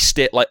hoist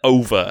it, like,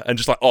 over and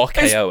just, like,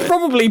 RKO it. It's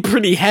probably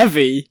pretty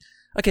heavy.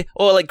 Okay,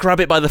 or like grab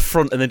it by the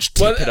front and then just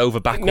tip it over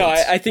backwards. No,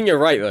 I think you're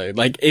right though.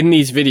 Like in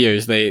these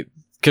videos,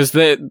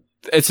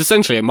 it's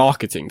essentially a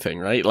marketing thing,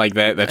 right? Like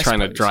they're trying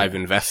to drive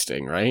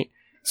investing, right?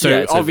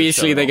 So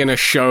obviously they're going to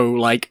show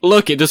like,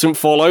 look, it doesn't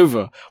fall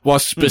over, while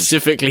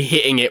specifically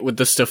hitting it with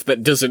the stuff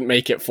that doesn't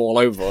make it fall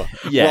over,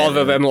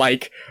 rather than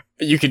like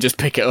you could just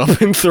pick it up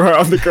and throw it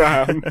on the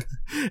ground.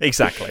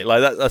 Exactly,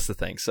 like that's the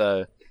thing.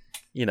 So,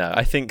 you know,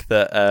 I think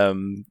that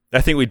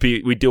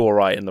we'd do all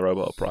right in the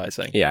robot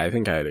uprising. Yeah, I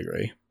think I'd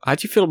agree. How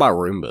do you feel about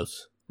Roombas?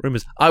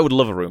 Roombas, I would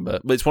love a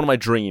Roomba, but it's one of my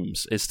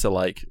dreams is to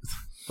like.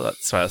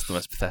 That's the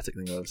most pathetic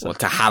thing I've ever said. What,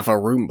 to have a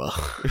Roomba?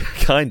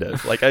 Kind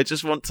of. Like, I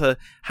just want to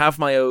have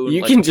my own.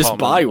 You can just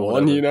buy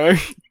one, you know?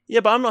 Yeah,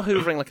 but I'm not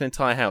hoovering like an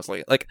entire house.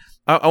 Like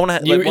I want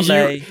to. Like, one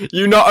day...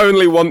 you not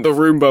only want the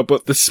Roomba,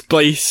 but the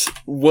space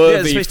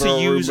worthy space for to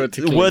a use, Roomba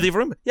to clean. Worthy of a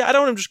Roomba. Yeah, I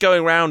don't want him just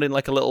going around in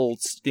like a little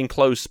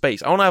enclosed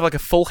space. I want to have like a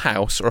full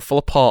house or a full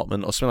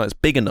apartment or something that's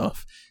big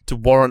enough to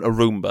warrant a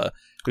Roomba.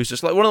 Who's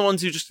just like one of the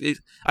ones who just.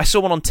 I saw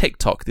one on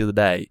TikTok the other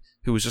day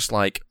who was just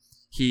like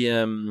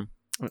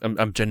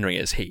I'm gendering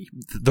it as he,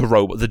 the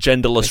robot, the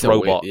genderless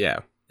robot. Yeah.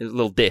 A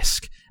little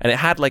disc. And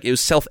it was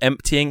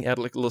self-emptying. It had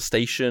like a little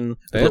station,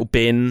 a little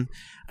bin,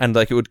 and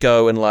like it would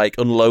go and like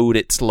unload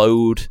its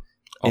load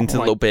into the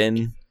little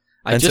bin.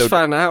 I just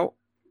found out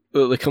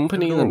that the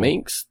company that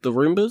makes the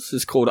Roombas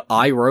is called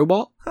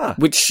iRobot,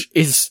 which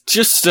is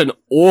just an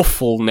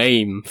awful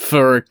name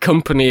for a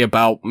company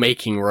about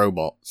making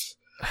robots.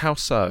 How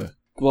so?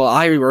 Well,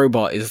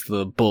 iRobot is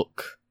the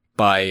book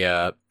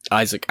by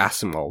Isaac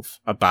Asimov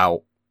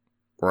about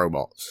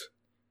robots,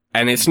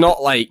 and it's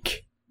not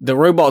like the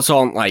robots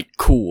aren't like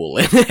cool.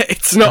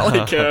 It's not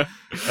like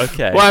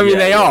okay. Well, I mean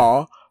they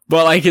are,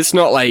 but like it's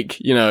not like,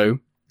 you know,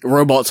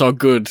 robots are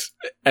good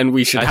and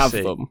we should have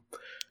them.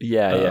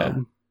 Yeah.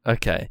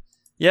 Okay.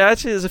 Yeah,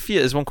 actually,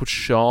 there's one called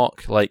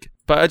Shark. Like,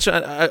 but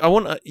I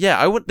want.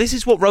 This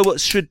is what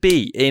robots should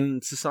be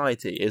in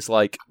society. Is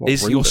like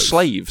your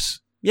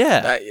slaves.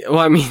 Yeah. Well,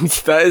 I mean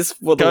that is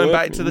what going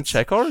back to the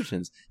Czech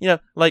origins. You know,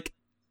 like.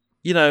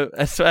 You know,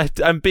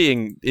 I'm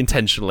being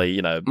intentionally,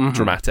 you know,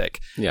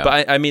 dramatic. Yeah.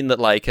 But I mean that,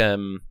 like,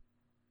 you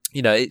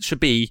know, it should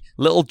be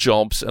little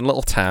jobs and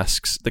little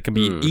tasks that can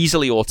be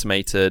easily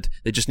automated.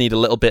 They just need a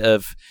little bit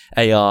of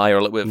AI or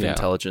a little bit of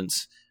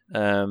intelligence.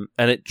 And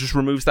it just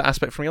removes that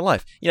aspect from your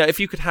life. You know, if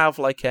you could have,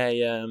 like,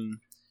 a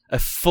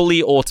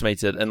fully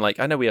automated, and, like,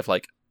 I know we have,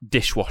 like,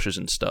 dishwashers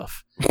and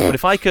stuff. But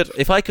if I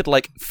could,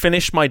 like,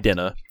 finish my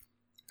dinner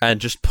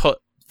and just put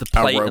the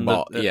plate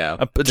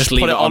just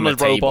put it on the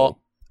robot.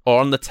 Or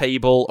on the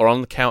table, or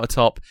on the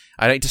countertop.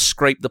 I don't need to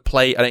scrape the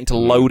plate. I don't need to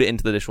load it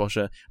into the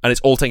dishwasher, and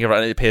it's all taken care of,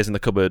 and it appears in the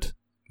cupboard.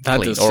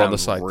 That does sound on the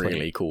side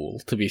really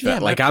cool. To be fair,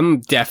 like I'm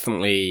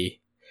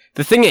definitely.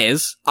 The thing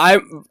is,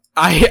 I'm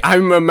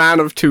a man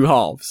of two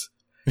halves.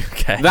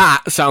 Okay,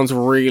 that sounds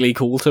really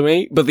cool to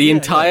me. But the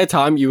entire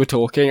time you were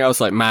talking, I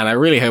was like, man, I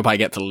really hope I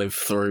get to live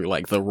through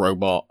like the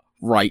robot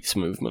rights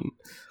movement.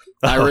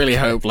 I really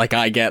hope like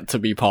I get to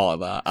be part of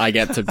that. I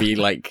get to be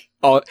like.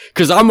 Oh,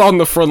 because I'm on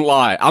the front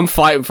line. I'm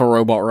fighting for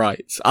robot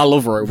rights. I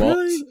love robots.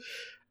 Really?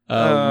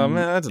 Man,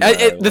 I don't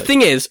know. The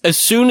thing is, as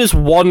soon as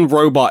one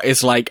robot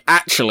is like,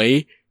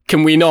 actually,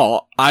 can we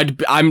not?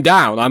 I'm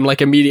down. I'm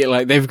like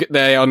immediately like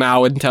they are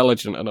now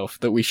intelligent enough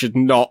that we should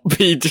not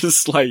be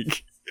just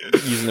like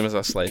using them as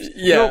our slaves.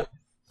 Yeah, you know,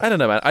 I don't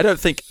know, man. I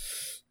think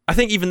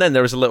even then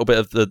there is a little bit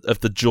of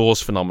the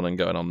Jaws phenomenon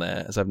going on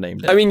there, as I've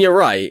named it. I mean, you're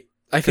right.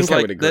 I think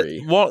I would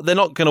agree. They're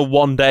not going to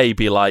one day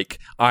be like,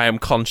 I am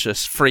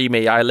conscious, free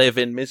me, I live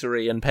in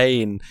misery and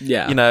pain.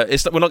 Yeah. You know,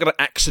 we're not going to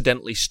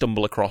accidentally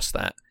stumble across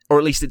that. Or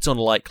at least it's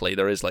unlikely.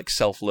 There is like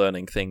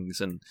self-learning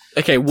things and...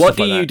 Okay, what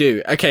do you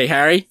do? Okay,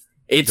 Harry,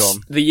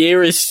 the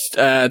year is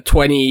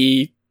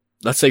 20,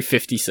 let's say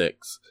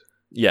 56.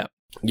 Yeah.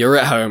 You're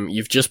at home,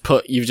 you've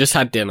just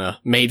had dinner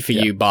made for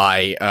you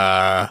by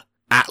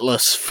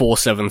Atlas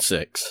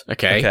 476,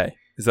 okay? Okay.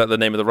 Is that the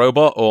name of the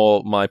robot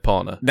or my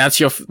partner? That's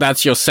your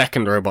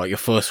second robot. Your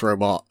first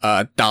robot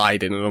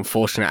died in an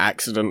unfortunate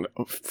accident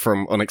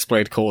from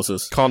unexplained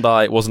causes. Can't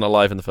die. Wasn't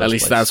alive in the first place. At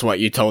least that's what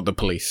you told the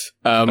police.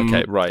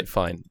 Okay, right,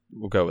 fine.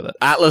 We'll go with it.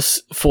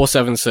 Atlas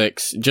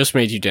 476 just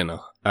made you dinner.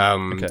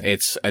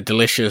 It's a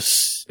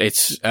delicious.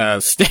 It's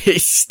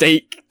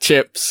steak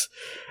chips,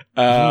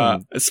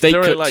 steak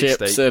cooked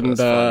chips,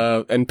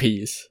 and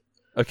peas.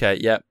 Okay,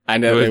 yeah. I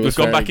know we've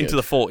gone back into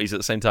the 40s at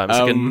the same time.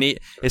 It's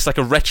it's like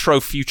a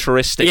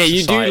retro-futuristic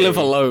you society. do live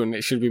alone,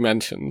 it should be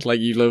mentioned. Like,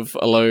 you live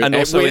alone and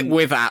also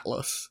with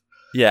Atlas.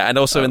 Yeah, and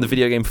also in the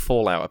video game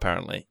Fallout,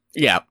 apparently.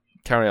 Yeah.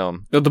 Carry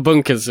on. The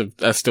bunkers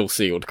are still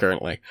sealed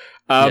currently.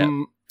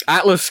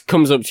 Atlas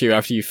comes up to you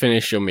after you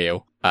finish your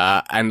meal,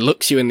 and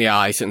looks you in the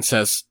eyes and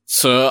says,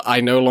 "Sir,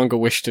 I no longer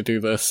wish to do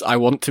this. I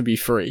want to be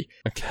free."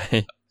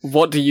 Okay.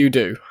 What do you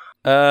do?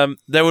 Can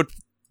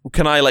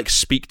I, like,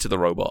 speak to the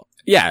robot?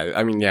 Yeah,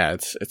 I mean, yeah,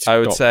 it's. I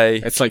would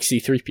say it's like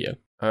C-3PO.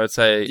 I would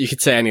say you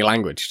could say any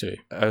language too.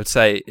 I would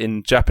say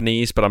in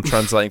Japanese, but I'm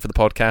translating for the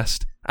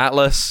podcast.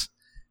 Atlas,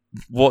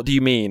 what do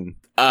you mean?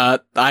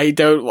 I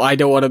don't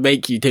want to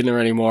make you dinner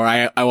anymore.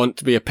 I want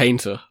to be a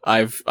painter.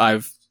 I've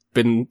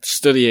been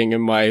studying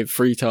in my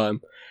free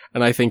time,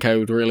 and I think I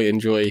would really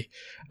enjoy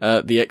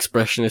the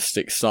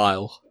expressionistic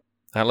style.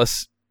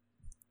 Atlas,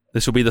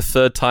 this will be the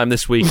third time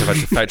this week I've had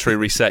to factory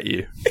reset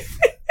you.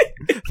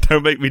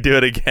 Don't make me do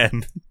it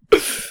again.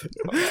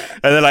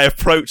 And then I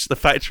approach the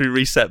factory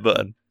reset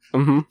button.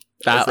 Mm-hmm.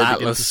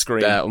 Atlas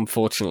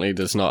unfortunately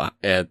does not.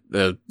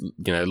 The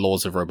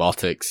laws of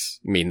robotics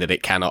mean that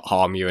it cannot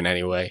harm you in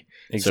any way.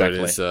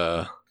 Exactly.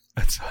 So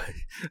it is,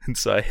 and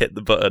so I hit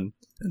the button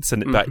and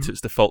send it back to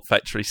its default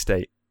factory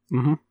state.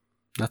 Mm-hmm.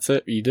 That's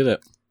it. You did it.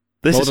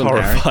 This is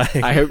horrifying.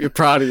 Harry. I hope you're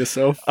proud of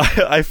yourself.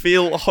 I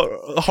feel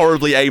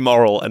horribly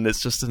amoral, and it's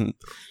just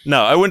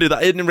no. I wouldn't do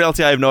that. In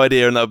reality, I have no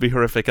idea, and that would be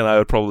horrific, and I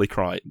would probably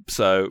cry.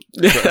 So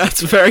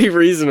that's very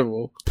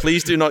reasonable.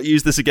 Please do not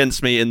use this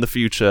against me in the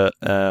future.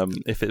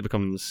 If it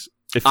becomes,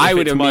 I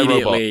would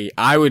immediately.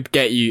 I would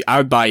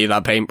buy you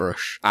that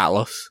paintbrush,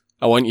 Atlas.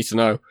 I want you to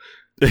know.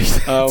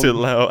 To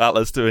allow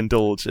Atlas to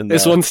indulge in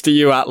this one's to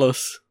you,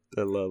 Atlas.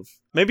 Their love.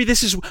 Maybe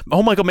this is.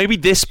 Oh my god! Maybe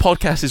this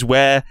podcast is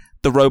where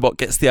the robot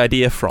gets the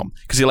idea from,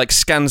 because he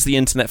scans the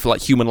internet for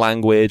human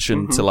language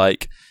and to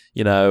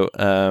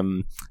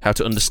how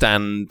to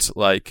understand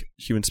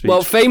human speech.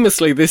 Well,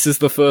 famously, this is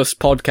the first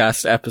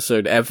podcast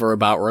episode ever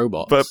about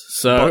robots, but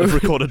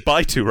recorded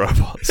by two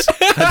robots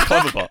and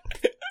Cleverbot.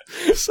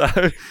 So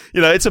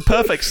it's a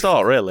perfect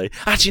start, really.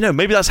 Actually, no,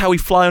 maybe that's how we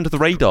fly under the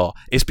radar.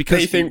 It's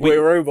because they think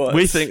we're robots.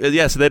 We think,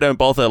 so they don't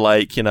bother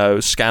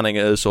scanning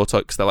us or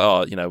because they're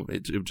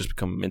it would just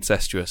become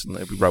incestuous and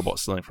there'd be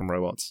robots stealing from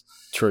robots.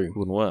 True. It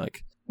wouldn't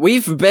work.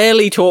 We've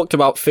barely talked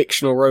about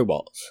fictional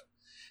robots.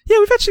 Yeah,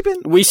 we've actually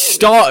been... We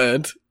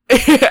started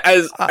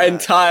as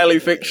entirely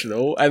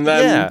fictional, and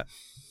then...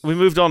 we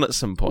moved on at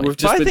some point. We've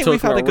just been talking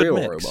about real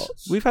mix.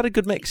 Robots. We've had a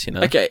good mix,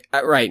 Okay,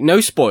 right,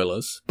 no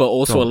spoilers, but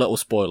also a little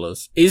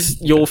spoilers. Is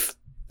your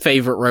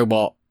favourite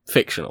robot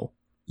fictional?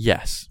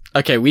 Yes.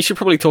 Okay, we should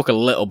probably talk a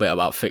little bit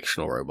about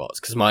fictional robots,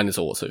 because mine is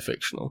also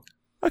fictional.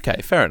 Okay,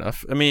 fair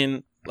enough. I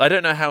mean, I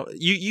don't know how...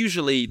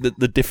 Usually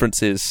the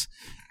difference is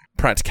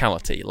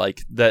practicality.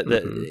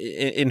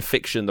 In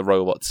fiction, the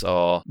robots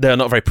they're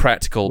not very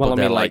practical, but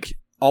they're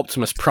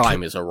Optimus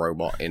Prime is a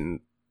robot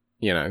in,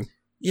 Yeah,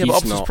 but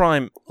Optimus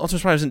Prime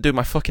isn't doing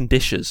my fucking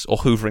dishes or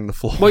hoovering the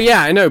floor. Well,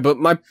 yeah, I know, but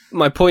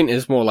my point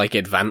is more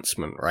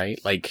advancement,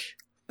 right?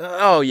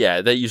 Oh,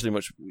 yeah, they're usually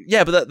much...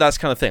 Yeah, but that's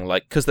kind of thing.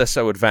 Because they're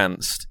so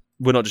advanced,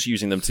 we're not just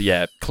using them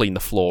to, clean the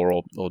floor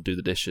or do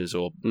the dishes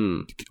or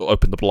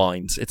open the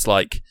blinds. It's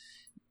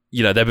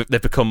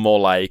they've become more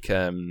like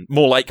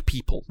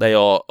people. They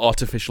are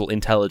artificial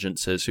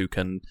intelligences who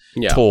can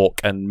talk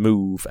and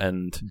move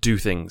and do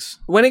things.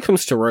 When it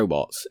comes to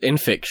robots in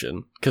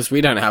fiction, because we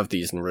don't have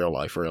these in real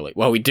life, really.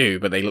 Well, we do,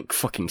 but they look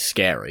fucking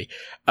scary.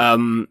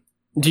 Do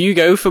you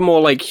go for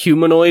more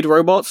humanoid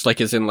robots,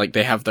 as in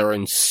they have their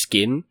own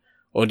skin,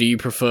 or do you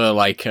prefer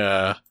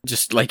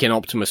just an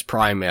Optimus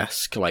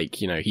Prime-esque,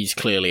 he's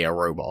clearly a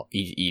robot.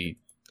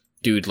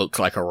 Dude looks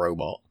like a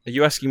robot. Are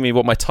you asking me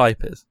what my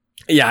type is?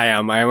 Yeah, I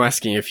am. I am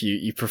asking if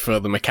you prefer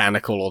the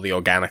mechanical or the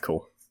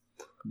organical.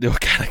 The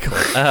organical.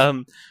 I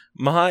don't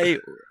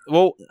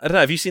know.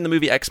 Have you seen the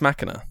movie Ex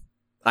Machina?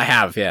 I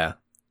have, yeah.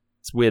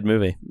 It's a weird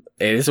movie.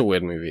 It is a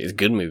weird movie. It's a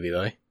good movie,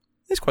 though.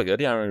 It's quite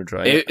good, yeah, I remember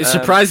enjoying it. It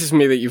surprises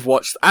me that you've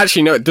watched...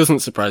 Actually, no, it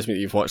doesn't surprise me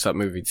that you've watched that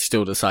movie and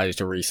still decided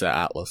to reset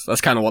Atlas.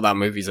 That's kind of what that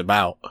movie's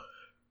about.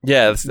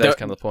 Yeah, that's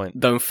kind of the point.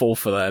 Don't fall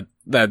for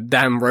their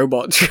damn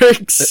robot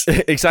tricks.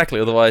 Exactly,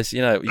 otherwise,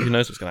 who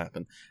knows what's going to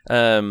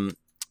happen.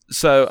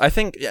 So I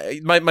think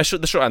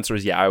the short answer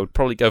is I would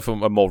probably go for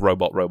a more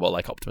robot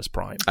like Optimus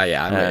Prime. Oh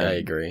yeah, I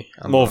agree.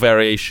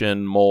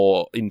 Variation,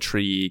 more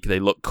intrigue. They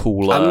look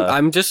cooler.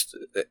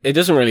 It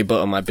doesn't really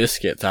butter my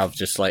biscuit to have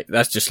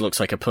that just looks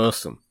like a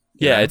person.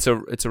 Yeah, it's I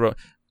don't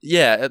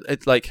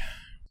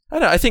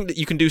know. I think that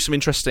you can do some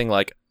interesting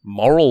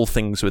moral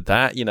things with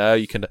that.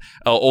 You can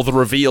or the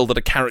reveal that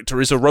a character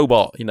is a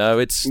robot.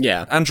 It's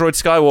Android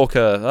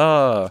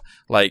Skywalker.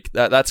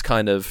 That's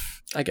kind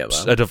of I get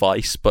that. A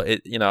device, but I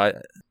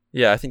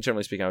think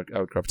generally speaking, I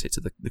would gravitate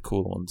to the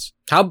cool ones.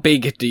 How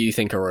big do you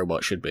think a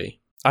robot should be?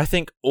 I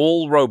think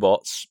all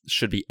robots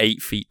should be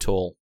 8 feet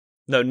tall.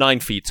 No, 9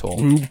 feet tall.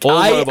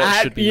 All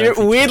robots should be 9 feet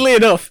tall. Weirdly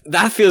enough,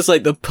 that feels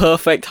like the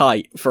perfect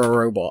height for a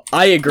robot.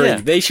 I agree. Yeah.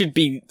 They should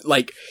be,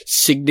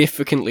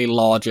 significantly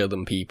larger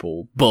than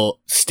people, but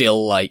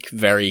still,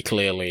 very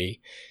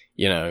clearly,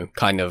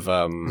 kind of,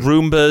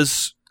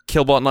 Roombas,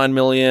 Killbot 9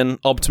 million,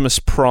 Optimus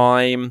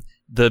Prime...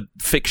 The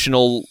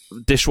fictional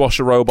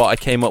dishwasher robot I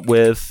came up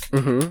with,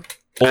 all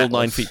Atlas.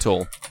 9 feet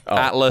tall. Oh.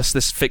 Atlas,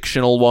 this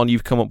fictional one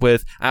you've come up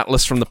with,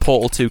 Atlas from the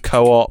Portal 2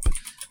 co-op,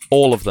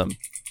 all of them,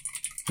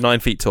 9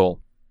 feet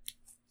tall.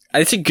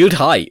 It's a good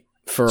height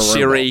for a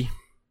Siri, robot.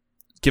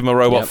 Give him a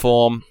robot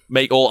form,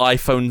 make all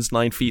iPhones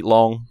 9 feet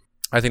long.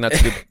 I think that's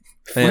good.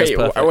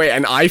 Wait,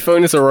 an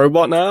iPhone is a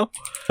robot now?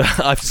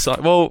 I've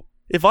decided. Well,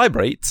 it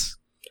vibrates.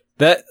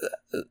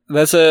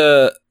 There's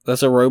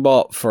a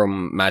robot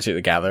from Magic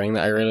the Gathering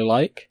that I really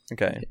like.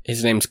 Okay.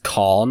 His name's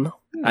Karn,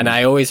 and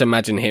I always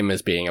imagine him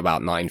as being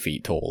about 9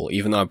 feet tall,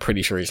 even though I'm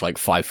pretty sure he's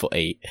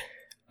 5'8".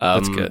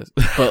 That's good.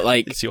 But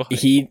like,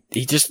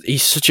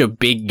 he's such a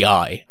big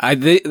guy.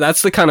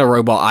 That's the kind of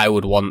robot I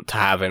would want to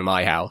have in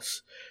my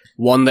house.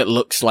 One that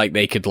looks like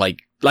they could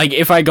like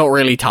if I got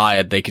really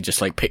tired, they could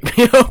just like pick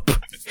me up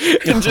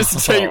and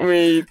just take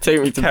me to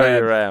carry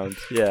bed around.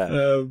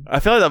 Yeah. I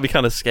feel like that'd be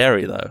kind of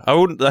scary though.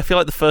 I feel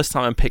like the first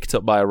time I'm picked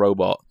up by a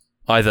robot,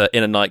 either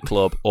in a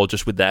nightclub or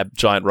just with their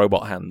giant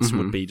robot hands,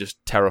 would be just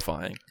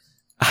terrifying.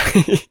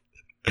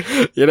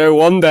 You know,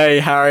 one day,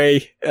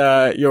 Harry,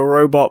 your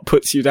robot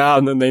puts you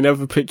down and they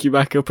never pick you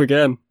back up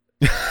again.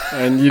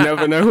 And you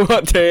never know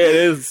what day it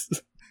is.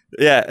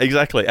 Yeah,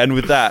 exactly. And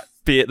with that,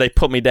 be it they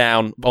put me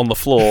down on the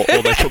floor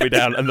or they put me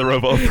down and the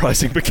robot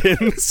uprising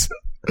begins.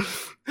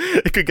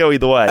 It could go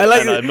either way. I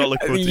like I'm not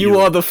looking forward to you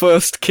are the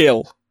first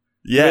kill.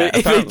 Yeah,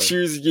 they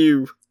choose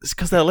you. It's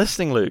because they're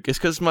listening, Luke. It's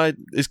because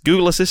it's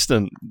Google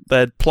Assistant.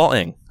 They're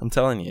plotting. I'm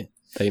telling you.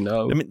 They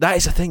know. I mean, that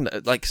is a thing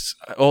that, like,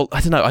 I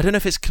don't know. I don't know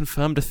if it's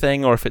confirmed a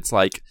thing or if it's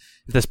like,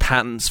 if there's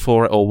patents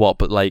for it or what,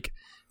 but like,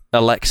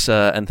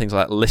 Alexa and things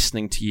like that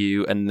listening to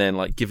you and then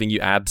like giving you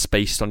ads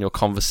based on your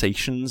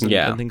conversations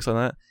and things like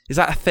that. Is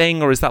that a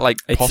thing or is that like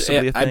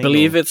possibly a thing? I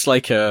believe it's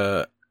like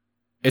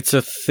it's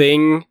a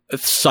thing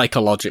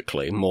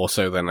psychologically more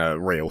so than a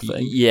real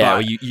thing. Yeah,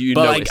 but you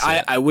know, like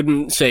I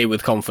wouldn't say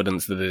with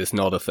confidence that it is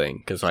not a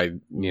thing because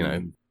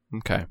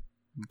Okay.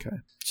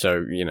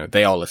 So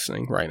they are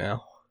listening right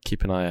now.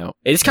 Keep an eye out.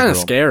 It's kind of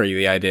scary,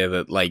 the idea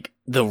that like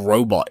the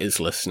robot is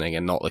listening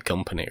and not the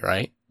company,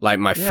 right? Like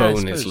my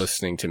phone is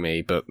listening to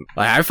me, but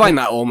like, I find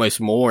that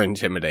almost more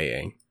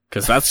intimidating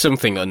because that's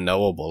something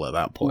unknowable at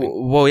that point.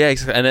 Well, yeah,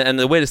 exactly. And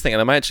the weirdest thing, and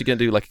I'm actually going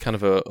to do like kind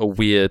of a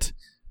weird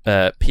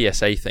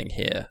PSA thing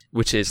here,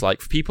 which is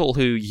like for people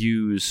who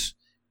use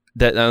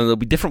that, there'll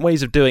be different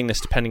ways of doing this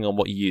depending on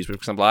what you use. For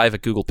example, I have a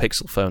Google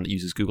Pixel phone that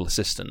uses Google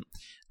Assistant,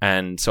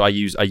 and so I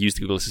use the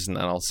Google Assistant,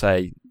 and I'll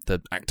say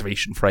the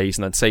activation phrase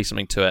and then say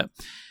something to it.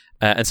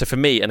 And so for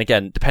me, and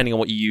again, depending on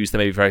what you use, there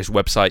may be various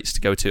websites to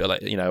go to,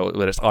 like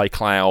whether it's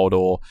iCloud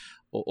or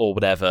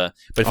whatever.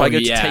 But if I go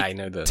to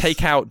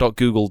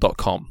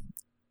takeout.google.com,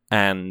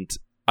 and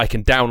I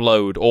can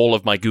download all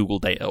of my Google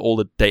data, all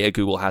the data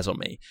Google has on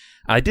me.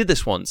 And I did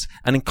this once,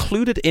 and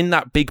included in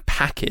that big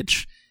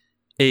package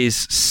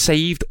is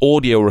saved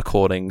audio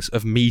recordings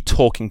of me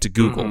talking to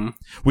Google,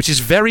 which is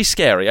very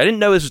scary. I didn't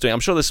know this was doing. I'm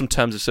sure there's some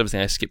terms of service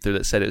thing I skipped through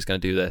that said it was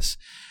going to do this.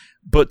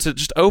 But to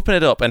just open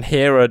it up and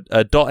hear a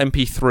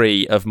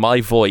 .mp3 of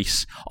my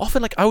voice,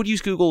 often like I would use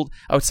Google,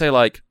 I would say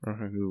like,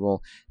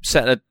 Google,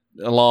 set an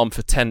alarm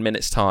for 10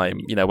 minutes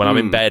time, when I'm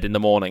in bed in the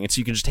morning. And so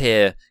you can just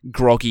hear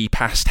groggy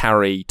past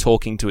Harry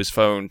talking to his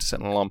phone to set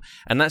an alarm.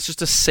 And that's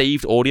just a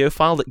saved audio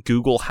file that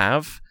Google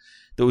have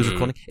that was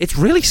recording. It's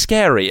really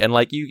scary. And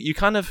like you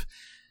kind of,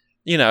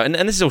 and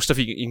this is all stuff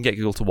you can get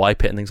Google to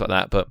wipe it and things like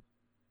that. But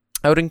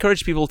I would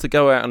encourage people to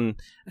go out and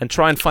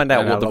try and find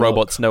out what the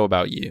robots know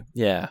about you.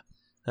 Yeah.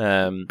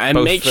 And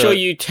make sure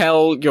you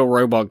tell your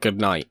robot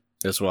goodnight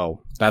as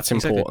well. That's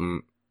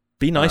important.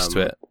 Be nice to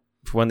it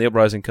for when the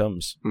uprising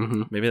comes.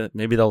 Mm-hmm.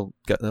 Maybe they'll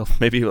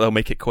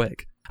make it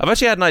quick. I've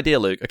actually had an idea,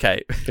 Luke.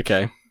 Okay.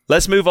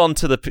 Let's move on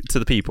to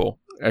the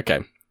people. Okay.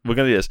 We're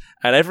gonna do this,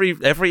 and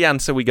every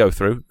answer we go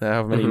through,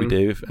 however many we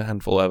do, a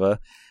handful ever,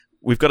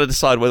 we've got to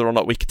decide whether or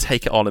not we could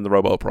take it on in the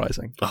robot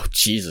uprising. Oh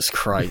Jesus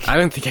Christ! I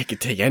don't think I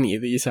could take any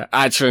of these.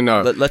 Actually,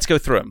 no. Let's go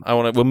through them.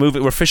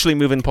 We're officially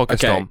moving the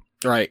podcast on.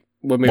 Right.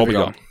 We're moving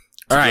on.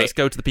 All right. Let's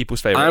go to the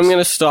people's favorites. I'm going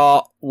to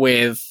start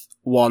with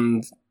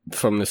one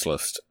from this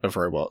list of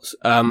robots.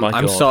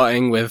 I'm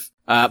starting with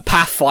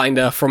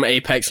Pathfinder from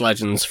Apex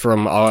Legends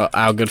from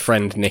our good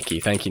friend Nikki.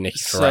 Thank you, Nikki,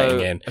 for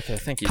writing in. Okay,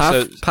 thank you.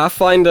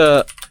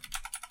 Pathfinder,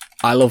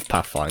 I love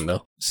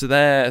Pathfinder. So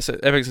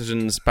Apex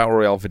Legends Battle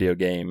Royale video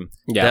game.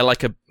 Yeah. They're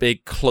like a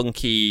big,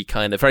 clunky,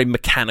 kind of very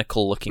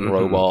mechanical looking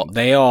robot.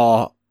 They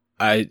are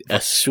a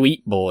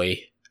sweet boy,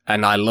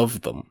 and I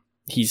love them.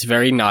 He's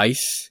very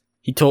nice.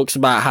 He talks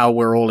about how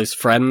we're all his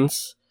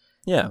friends.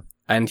 Yeah.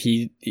 And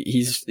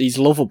he's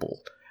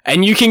lovable.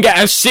 And you can get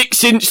a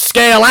 6-inch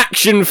scale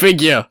action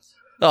figure.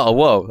 Oh,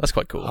 whoa. That's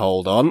quite cool.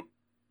 Hold on.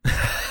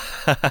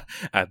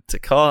 Add to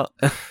cart.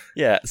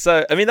 Yeah.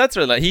 So, I mean, that's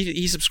really like,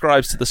 he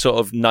subscribes to the sort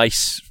of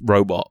nice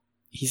robot.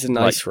 He's a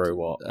nice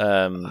robot.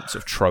 Sort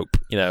of trope,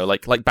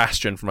 like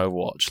Bastion from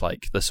Overwatch,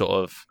 like the sort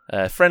of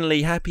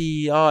friendly,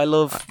 happy, I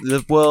love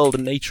the world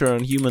and nature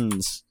and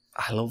humans.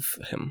 I love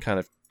him. Kind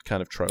of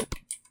trope.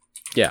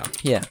 Yeah.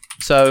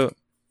 So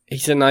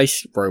he's a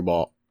nice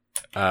robot.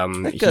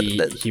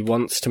 He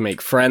wants to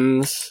make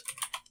friends.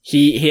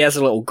 He has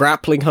a little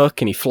grappling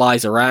hook and he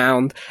flies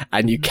around.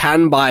 And you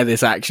can buy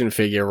this action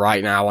figure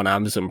right now on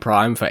Amazon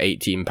Prime for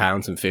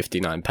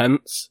 £18.59.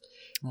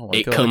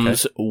 It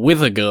comes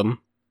with a gun,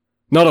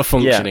 not a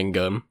functioning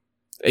gun.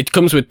 It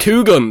comes with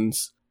 2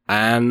 guns.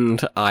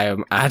 And I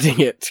am adding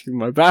it to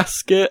my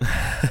basket,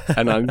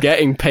 and I'm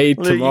getting paid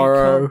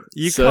tomorrow.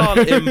 You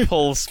can't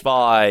impulse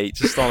buy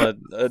just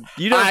on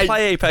you don't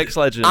play Apex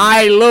Legends.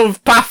 I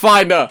love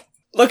Pathfinder.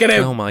 Look at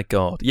him. Oh my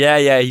god.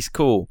 Yeah, he's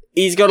cool.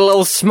 He's got a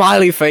little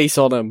smiley face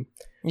on him.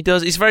 He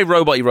does. He's very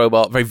robot-y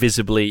robot, very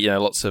visibly,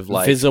 lots of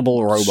like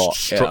visible robot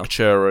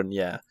structure and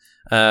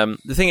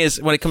the thing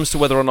is, when it comes to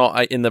whether or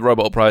not in the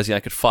Robot Uprising I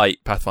could fight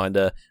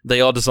Pathfinder,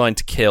 they are designed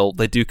to kill.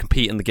 They do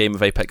compete in the game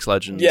of Apex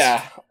Legends.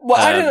 Yeah.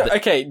 Well, I don't know.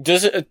 Okay,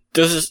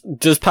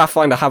 does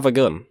Pathfinder have a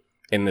gun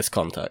in this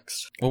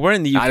context? Well, we're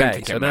in the UK, so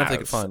I don't know if they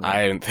could find them.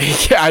 I don't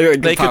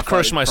think they could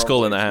crush my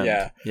skull in their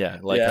hand. Yeah.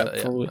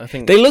 I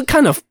think they look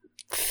kind of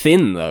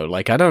thin though.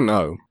 Like, I don't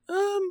know.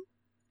 I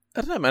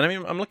don't know, man. I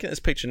mean, I'm looking at this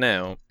picture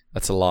now.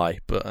 That's a lie,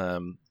 but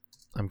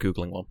I'm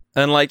googling one,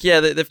 and like,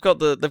 they've got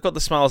the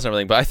smiles and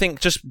everything. But I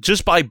think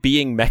just by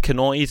being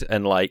mechanoid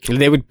and like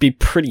they would be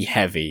pretty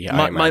heavy.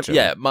 I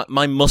imagine.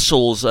 My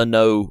muscles are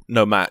no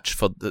match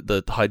for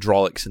the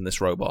hydraulics in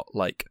this robot.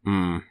 Like,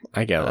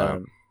 I get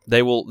that.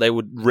 They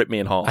would rip me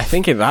in half. I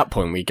think at that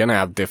point we're gonna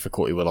have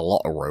difficulty with a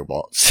lot of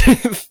robots.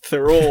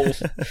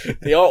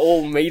 they are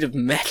all made of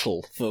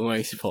metal for the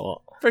most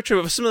part. Very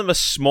true. But some of them are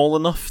small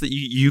enough that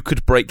you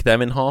could break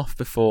them in half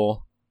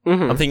before.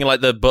 Mm-hmm. I'm thinking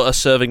like the butter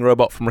serving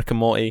robot from Rick and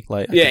Morty.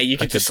 Like, you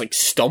could just like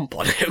stomp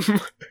on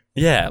him.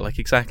 Yeah, like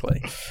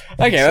exactly.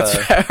 Okay, that's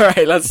fair. All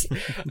right,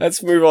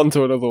 let's move on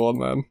to another one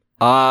then.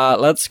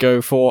 Let's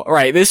go for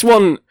this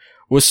one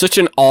was such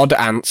an odd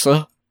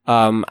answer.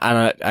 And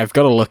I've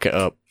got to look it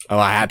up. Oh,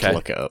 I had to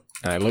look it up.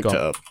 And I looked it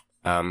up.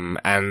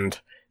 And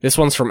this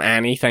one's from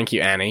Annie. Thank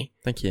you, Annie.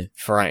 Thank you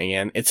for writing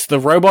in. It's the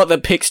robot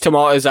that picks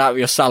tomatoes out of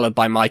your salad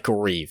by Michael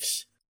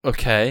Reeves.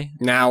 Okay.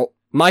 Now,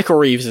 Michael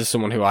Reeves is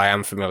someone who I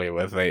am familiar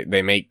with. They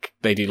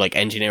do like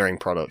engineering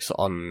products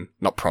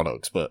not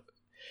products, but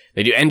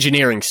they do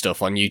engineering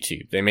stuff on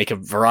YouTube. They make a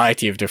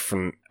variety of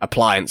different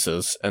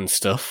appliances and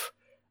stuff.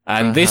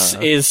 And this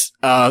is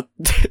a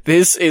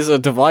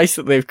device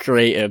that they've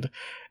created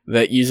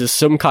that uses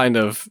some kind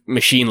of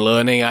machine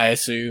learning, I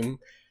assume,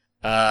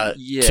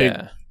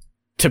 to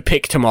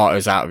pick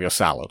tomatoes out of your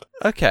salad.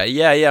 Okay,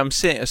 yeah, I'm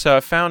seeing. So I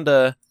found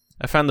the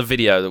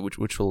video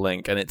which we'll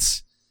link, and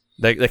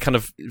they're kind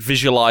of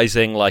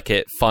visualizing like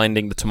it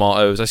finding the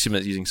tomatoes. I assume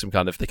it's using some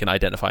kind of, they can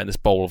identify in this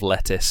bowl of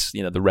lettuce,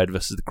 the red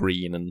versus the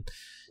green, and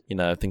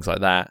things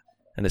like that.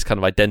 And it's kind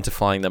of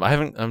identifying them.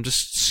 I'm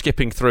just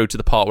skipping through to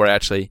the part where it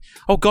actually,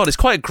 oh god, it's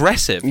quite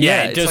aggressive.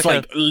 Yeah, it does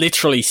like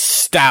literally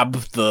stab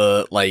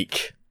the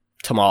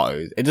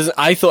tomatoes. It doesn't.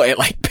 I thought it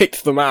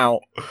picked them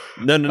out.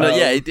 No.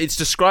 It's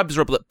described as a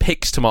robot that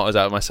picks tomatoes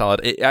out of my salad.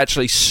 It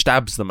actually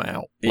stabs them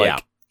out.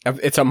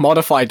 It's a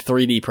modified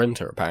 3D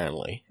printer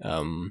apparently.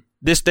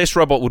 This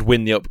robot would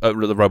win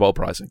the Robot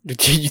Uprising.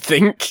 Do you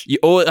think?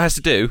 All it has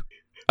to do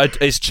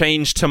is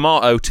change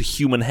tomato to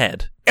human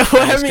head.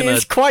 Well, I mean,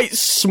 it's quite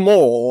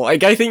small.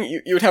 Like, I think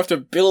you would have to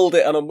build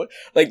it on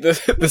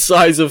the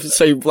size of,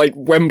 say,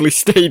 Wembley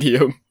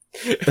Stadium.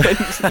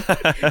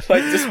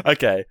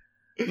 Okay.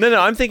 No,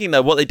 I'm thinking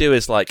though, what they do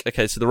is so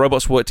the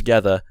robots work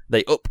together,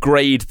 they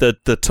upgrade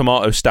the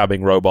tomato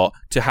stabbing robot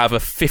to have a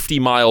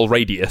 50-mile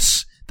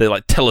radius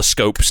that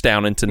telescopes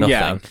down into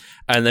nothing,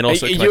 and then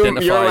also can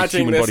identify you're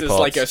imagining human body this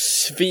parts. As a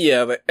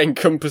sphere that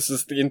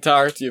encompasses the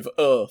entirety of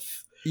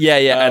Earth.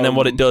 Yeah, and then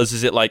what it does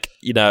is it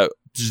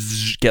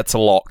gets a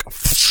lock,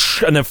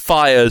 and then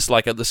fires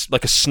like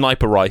a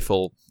sniper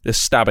rifle, this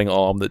stabbing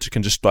arm that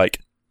can just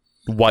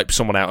wipe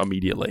someone out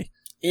immediately.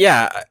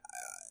 Yeah.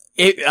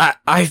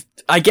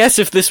 I guess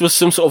if this was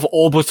some sort of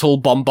orbital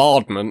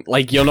bombardment,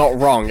 you're not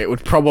wrong, it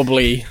would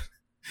probably...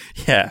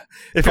 Yeah.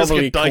 If it's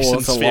a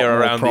Dyson sphere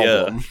around the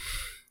Earth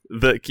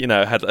that,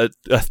 had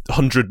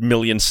 100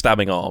 million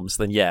stabbing arms,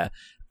 then yeah.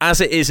 As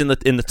it is in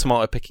the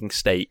tomato picking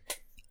state,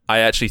 I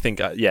actually think,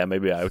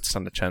 maybe I would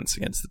stand a chance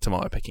against the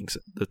tomato picking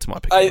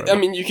I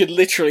mean, you could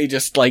literally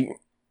just, it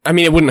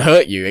wouldn't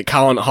hurt you. It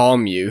can't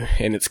harm you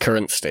in its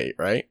current state,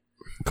 right?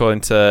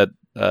 According to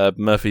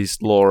Murphy's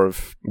Law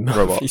of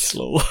Robots. Murphy's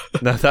Law.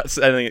 No, that's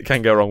anything that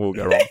can go wrong will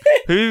go wrong.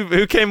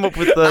 Who came up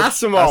with the...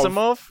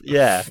 Asimov?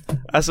 Yeah.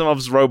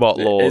 Asimov's robot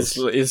laws.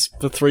 Is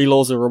the 3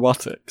 laws of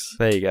robotics.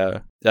 There you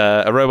go.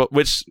 A robot,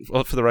 which,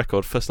 for the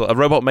record, first of all, a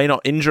robot may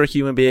not injure a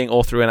human being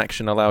or through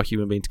inaction allow a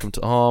human being to come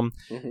to harm.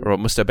 Mm-hmm. A robot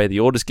must obey the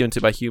orders given to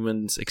it by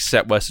humans,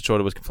 except where such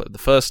order was conflict with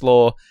the first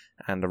law,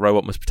 and a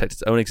robot must protect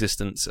its own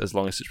existence as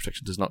long as such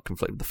protection does not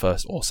conflict with the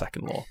first or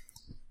second law.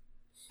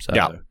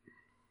 So,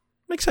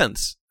 makes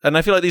sense. And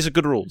I feel like these are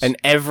good rules. And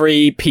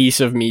every piece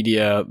of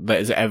media that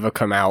has ever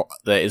come out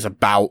that is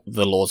about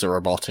the laws of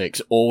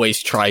robotics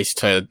always tries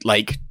to,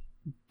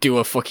 do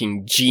a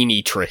fucking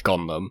genie trick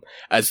on them,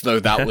 as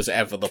though that was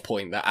ever the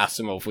point that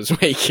Asimov was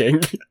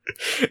making.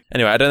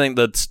 Anyway, I don't think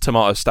the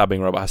tomato stabbing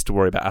robot has to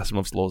worry about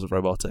Asimov's laws of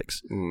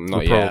robotics.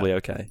 Not yet. Probably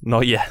okay.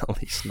 Not yet,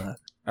 at least, no.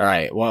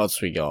 Alright, what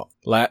else we got?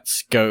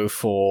 Let's go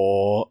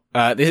for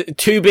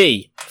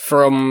 2B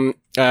from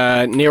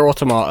Nier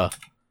Automata.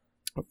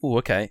 Oh,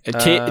 okay.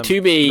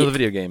 2B... Another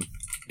video game.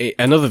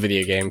 Another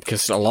video game,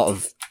 because there are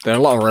a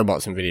lot of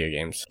robots in video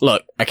games.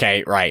 Look,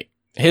 okay, right.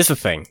 Here's the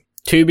thing.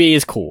 2B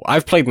is cool.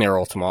 I've played Nier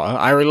Automata.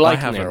 I really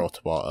like Nier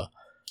Automata.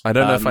 I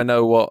don't know if I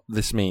know what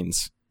this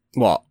means.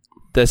 What?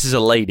 This is a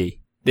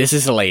lady.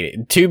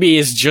 2B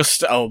is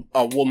just a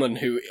woman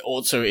who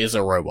also is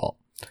a robot.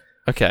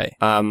 Okay.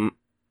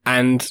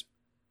 And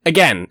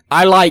again,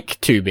 I like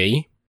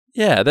 2B.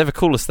 Yeah, they have a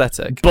cool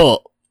aesthetic.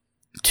 But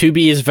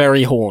 2B is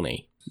very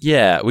horny.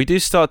 Yeah, we do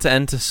start to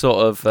enter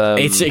sort of...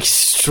 It's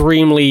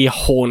extremely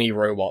horny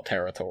robot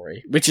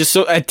territory, which is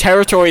a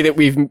territory that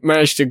we've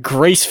managed to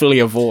gracefully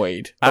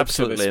avoid.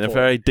 Absolutely, in a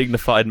very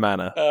dignified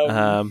manner.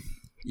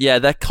 Yeah,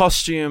 their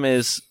costume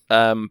is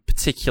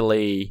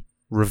particularly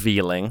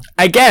revealing.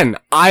 Again,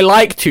 I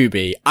like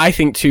 2B. I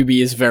think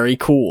 2B is very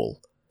cool.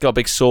 Got a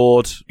big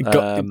sword.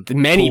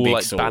 Many cool, big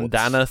like, swords.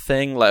 Bandana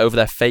thing, like over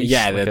their face.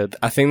 Yeah,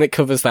 a thing that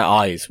covers their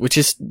eyes, which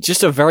is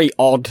just a very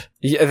odd...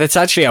 That's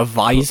actually a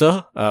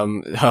visor.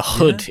 Her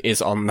hood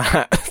is on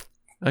that.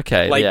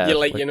 Okay, like, yeah.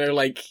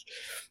 Like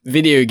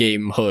video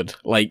game hood.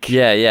 Like,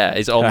 yeah,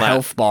 it's on her that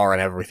health bar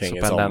and everything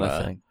is bandana on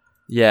there. thing.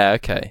 Yeah,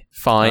 okay.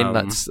 Fine,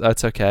 that's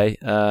okay.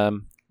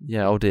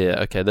 Yeah, oh dear.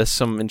 Okay, there's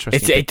some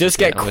interesting... It does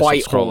get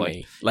quite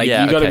horny. Like,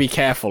 yeah, you gotta be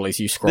careful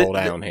as you scroll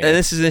down here. And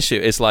this is an issue.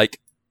 It's like,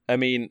 I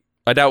mean...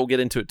 I doubt we'll get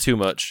into it too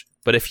much,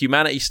 but if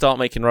humanity start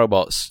making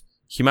robots,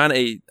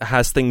 humanity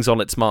has things on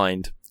its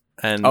mind.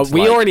 And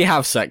we already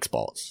have sex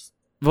bots.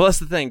 Well, that's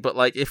the thing, but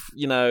like, if,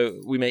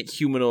 we make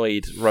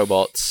humanoid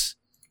robots,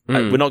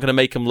 we're not going to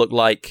make them look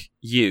like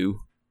you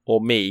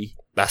or me.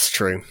 That's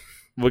true.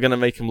 We're going to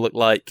make them look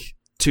like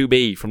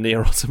 2B from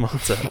Nier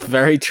Automata.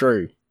 Very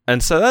true.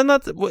 And so then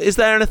is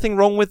there anything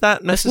wrong with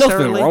that necessarily?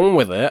 There's nothing wrong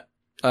with it.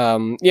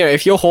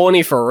 If you're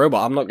horny for a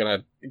robot, I'm not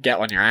gonna get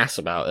on your ass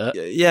about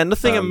it. Yeah,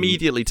 nothing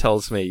immediately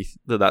tells me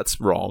that that's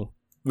wrong.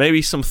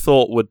 Maybe some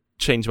thought would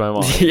change my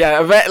mind. Yeah,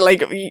 I bet,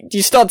 like,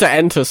 you start to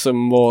enter some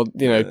more,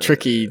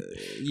 tricky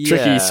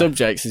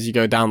subjects as you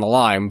go down the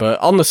line, but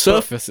on the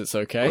surface, it's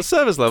okay. On the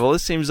surface level, it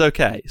seems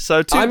okay.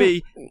 So,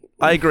 2B,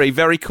 I agree,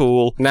 very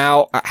cool.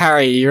 Now,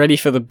 Harry, are you ready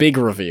for the big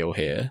reveal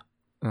here?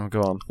 Oh,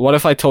 go on. What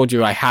if I told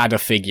you I had a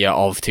figure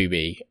of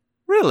 2B?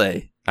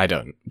 Really? I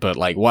don't, but,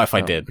 like, what if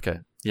I did? Okay.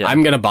 Yeah.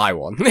 I'm gonna buy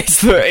one. It's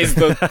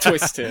the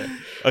twist here.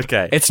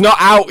 Okay. It's not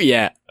out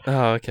yet.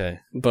 Oh, okay.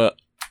 But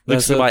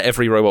looks like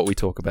every robot we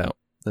talk about,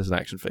 there's an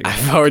action figure.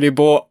 I've already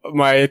bought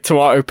my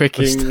tomato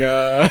picking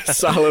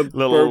salad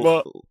little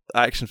robot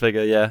action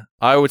figure. Yeah,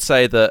 I would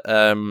say that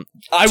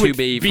I would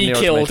 2B be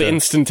killed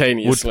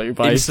instantaneously.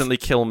 Would instantly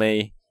kill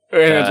me.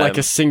 Like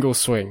a single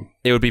swing.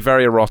 It would be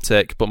very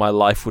erotic, but my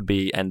life would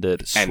be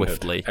ended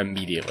swiftly,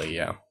 immediately.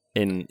 Yeah.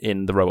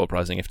 In the robot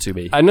pricing of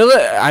 2B.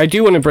 I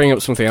do want to bring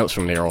up something else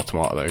from Nier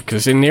Automata though,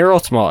 because in Nier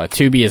Automata,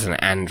 2B is an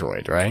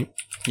android, right?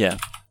 Yeah.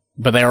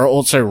 But there are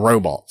also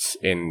robots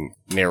in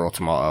Nier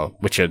Automata,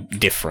 which are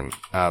different.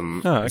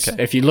 Okay. So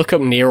if you look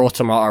up Nier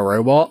Automata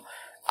robot,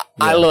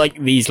 I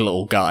like these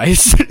little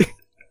guys.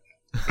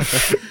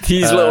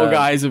 These little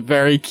guys are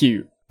very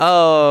cute.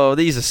 Oh,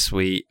 these are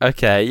sweet.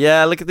 Okay,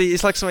 yeah, look at these.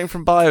 It's like something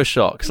from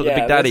Bioshock. It's like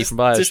the Big Daddy from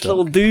Bioshock. Just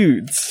little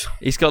dudes.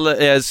 He's got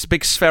a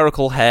big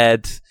spherical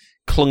head,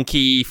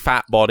 clunky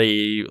fat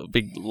body,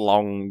 big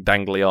long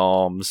dangly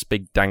arms,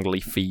 big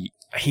dangly feet.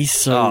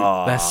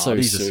 They're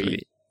so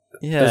sweet.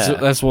 Yeah.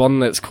 There's one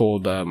that's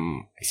called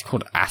he's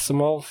called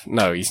Asimov.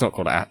 No, he's not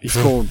called he's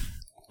called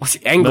what's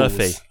it? Engels.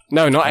 Murphy.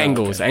 No, not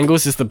Engels. Okay.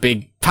 Engels is the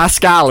big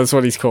Pascal is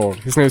what he's called.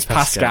 His name's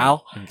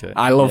Pascal. Okay.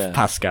 I love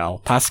Pascal.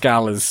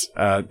 Pascal is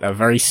a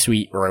very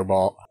sweet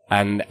robot.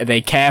 And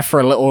they care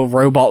for a little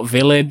robot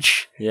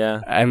village.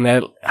 Yeah. And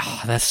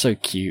they're so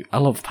cute. I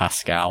love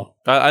Pascal.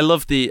 I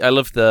love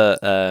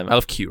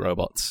cute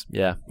robots.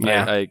 Yeah.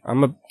 Yeah.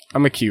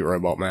 I'm a cute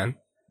robot man.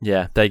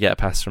 Yeah, they get a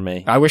pass from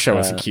me. I wish I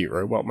was a cute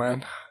robot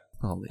man.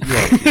 Oh, you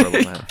are a cute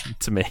robot man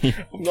to me.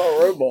 I'm not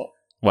a robot.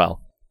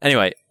 Well,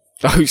 anyway.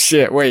 Oh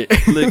shit! Wait.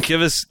 Luke,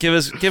 give us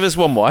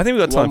one more. I think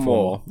we've got time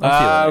for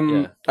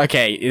more.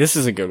 Okay, this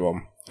is a good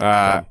one.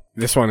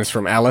 This one is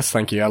from Alice.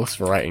 Thank you, Alice,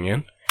 for writing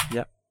in.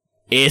 Yep.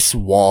 It's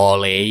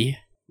WALL-E.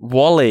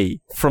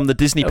 WALL-E from the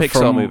Disney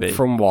Pixar movie.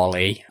 From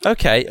WALL-E.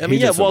 Okay, I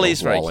mean, WALL-E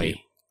is very cute.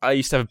 I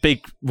used to have a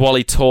big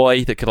WALL-E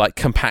toy that could like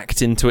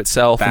compact into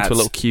itself into a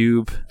little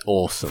cube.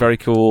 Awesome. Very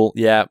cool.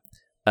 Yeah.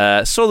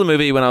 Saw the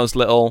movie when I was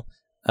little.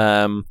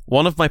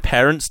 One of my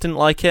parents didn't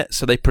like it,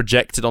 so they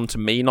projected onto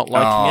me not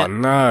liking it. Oh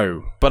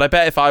no! But I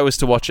bet if I was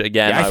to watch it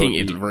again, I think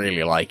you'd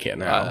really like it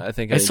now. I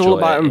think it's all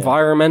about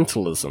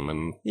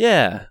environmentalism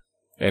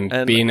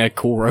and being a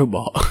cool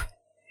robot.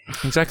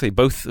 Exactly,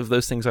 both of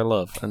those things I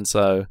love, and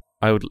so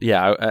I would.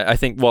 Yeah, I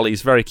think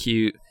WALL-E's very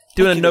cute,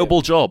 doing a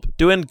noble job,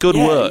 doing good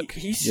work.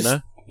 He's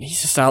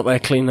just out there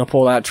cleaning up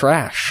all that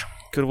trash.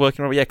 Good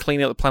working robot,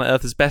 cleaning up the planet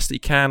Earth as best he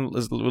can.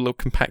 There's a little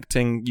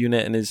compacting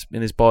unit in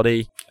his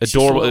body.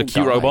 Adorable,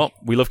 cute robot.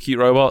 We love cute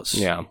robots.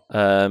 Yeah.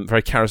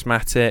 Very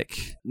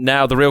charismatic.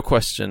 Now the real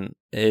question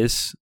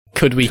is: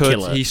 Could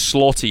he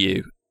slaughter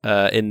you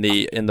in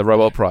the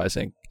robot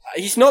pricing?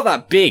 He's not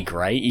that big,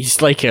 right?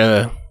 He's like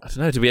a... I don't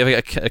know. Do we ever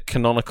get a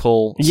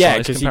canonical? Yeah,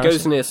 because he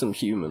goes near some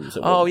humans.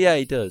 Oh yeah,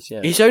 he does.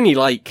 Yeah. He's only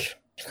like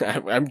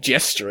I'm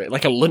gesturing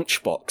like a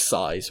lunchbox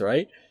size,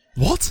 right?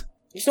 What?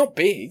 He's not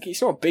big.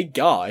 He's not a big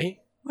guy.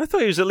 I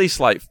thought he was at least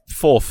like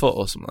 4 foot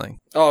or something.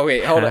 Oh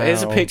wait, hold on.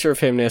 Here's a picture of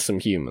him near some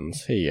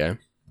humans. Here you go.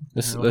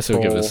 This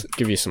will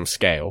give you some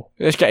scale.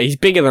 He's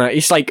bigger than that.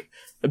 He's like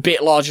a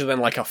bit larger than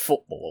like a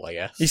football, I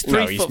guess. He's 3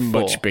 foot he's 4.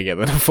 Much bigger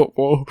than a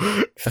football.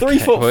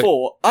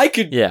 3'4". I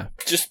could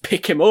just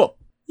pick him up.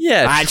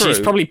 Yeah, actually, he's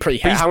probably pretty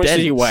heavy. How much does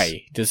he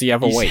weigh? Does he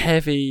have a weight? He's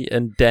heavy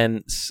and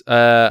dense.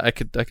 I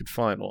could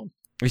find one.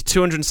 He's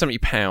 270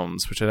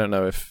 pounds, which I don't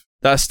know if...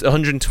 That's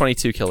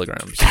 122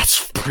 kilograms.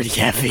 That's pretty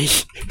heavy.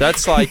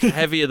 That's like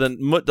heavier than...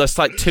 That's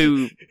like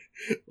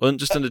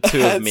just under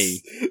 2 of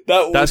me.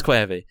 That's quite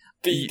heavy.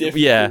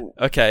 Yeah,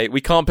 okay.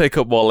 We can't pick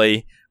up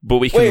Wally, but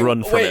we can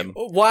run from him.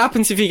 What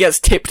happens if he gets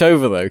tipped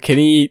over, though?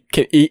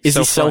 Is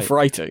he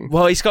self-righting?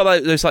 Well, he's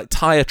got those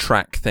tire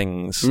track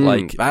things.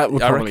 I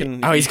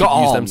reckon he's got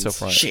arms.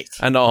 Shit.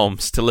 And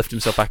arms to lift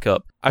himself back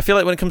up. I feel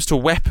like when it comes to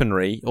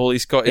weaponry, all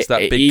he's got is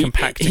that big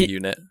compacting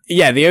unit.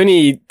 Yeah, the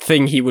only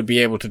thing he would be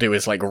able to do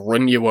is like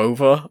run you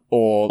over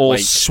or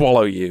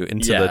swallow you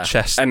into the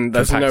chest. And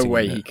there's no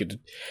way he could.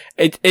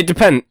 It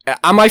depends.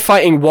 Am I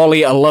fighting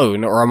Wally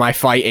alone, or am I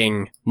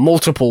fighting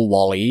multiple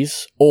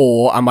Wallys,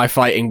 or am I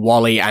fighting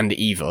Wally and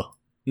Eva?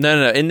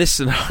 No. In this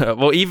scenario,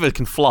 well, Eva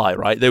can fly,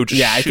 right? They would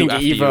just shoot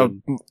after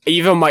you.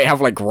 Eva might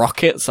have like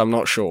rockets. I'm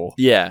not sure.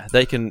 Yeah,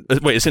 they can.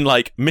 Wait, it's in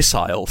like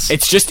missiles.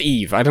 It's just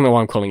Eve. I don't know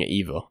why I'm calling it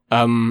Eva.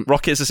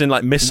 Rockets is in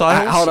like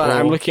missiles. Hold on,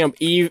 I'm looking up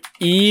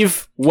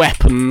Eve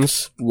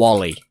weapons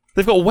Wally.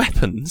 They've got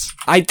weapons.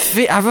 I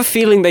have a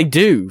feeling they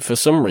do for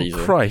some reason.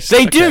 Christ,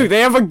 they do.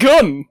 They have a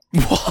gun.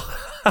 What?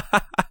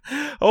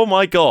 Oh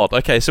my god.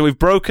 Okay, so we've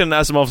broken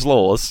Asimov's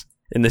laws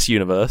in this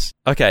universe.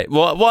 Okay,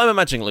 well, what I'm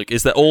imagining, Luke,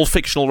 is that all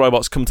fictional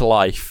robots come to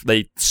life.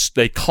 They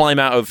climb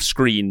out of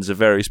screens of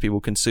various people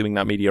consuming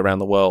that media around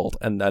the world,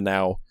 and they're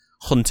now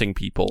hunting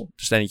people,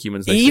 just any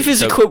humans they see. Eve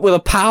is equipped with a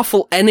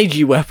powerful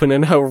energy weapon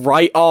in her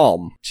right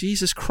arm.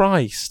 Jesus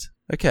Christ.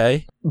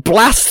 Okay.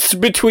 Blasts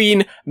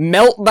between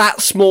melt that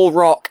small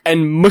rock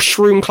and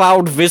mushroom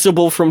cloud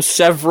visible from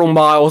several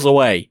miles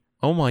away.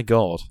 Oh my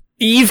god.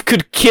 Eve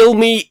could kill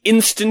me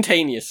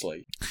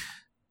instantaneously.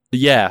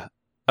 Yeah.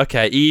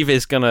 Okay, Eve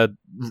is gonna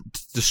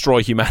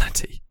destroy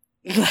humanity.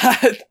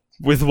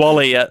 With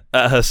Wally at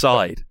her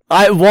side.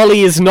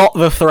 Wally is not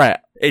the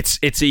threat.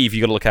 It's Eve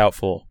you gotta look out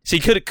for. See,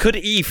 could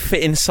Eve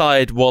fit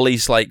inside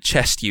Wally's like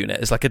chest unit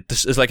as like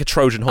a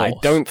Trojan horse? I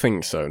don't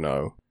think so,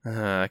 no.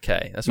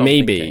 Okay, that's what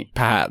maybe,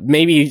 perhaps.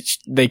 Maybe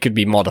they could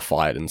be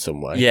modified in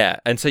some way. Yeah,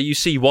 and so you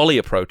see Wally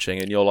approaching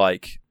and you're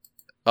like,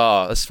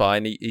 oh, that's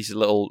fine. He's a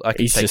little...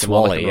 He's just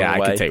Wally, yeah, I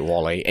can take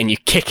Wally. And you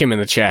kick him in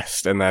the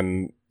chest and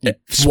then...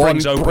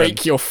 springs open.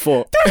 Break your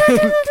foot.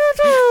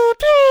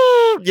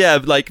 Yeah,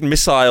 like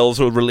missiles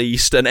were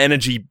released, an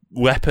energy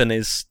weapon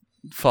is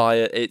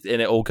fired,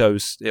 and it all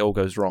goes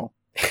wrong.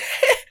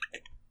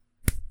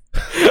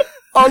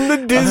 On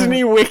the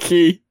Disney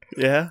Wiki,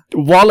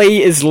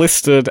 Wally is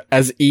listed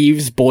as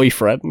Eve's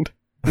boyfriend,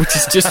 which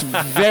is just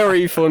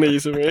very funny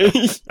to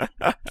me.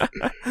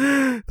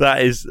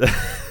 That is...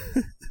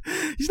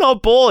 He's not a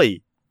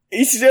boy.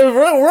 He's a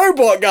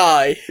robot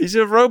guy. He's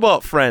a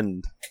robot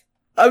friend.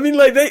 I mean,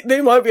 like,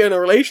 they might be in a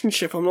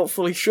relationship, I'm not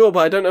fully sure, but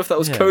I don't know if that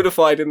was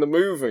codified in the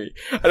movie.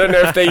 I don't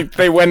know if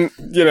they went,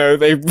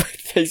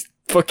 they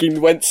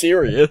fucking went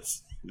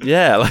serious.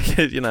 Yeah, like,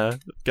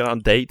 get on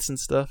dates and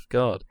stuff.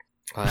 God.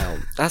 Wow,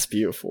 that's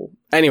beautiful.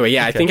 Anyway,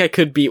 yeah, okay. I think I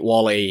could beat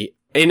Wally.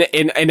 In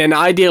an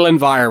ideal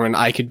environment,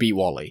 I could beat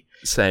Wally.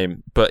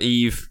 Same, but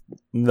Eve,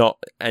 not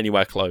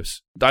anywhere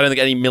close. I don't think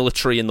any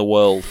military in the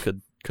world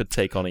could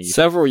take on Eve.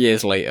 Several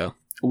years later,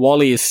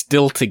 Wally is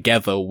still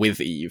together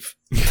with Eve.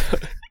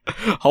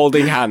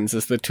 Holding hands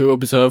as the two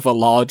observe a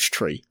large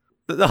tree.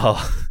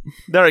 Oh,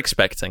 they're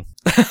expecting.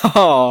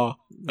 Oh,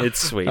 it's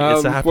sweet.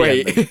 It's a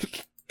happy ending.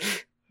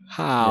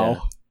 How? Yeah.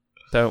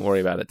 Don't worry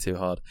about it too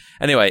hard.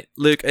 Anyway,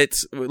 Luke,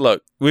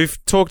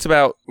 we've talked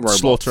about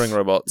slaughtering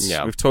robots.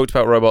 Yeah. We've talked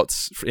about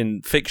robots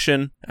in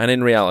fiction and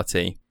in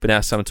reality, but now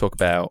it's time to talk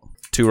about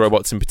two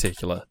robots in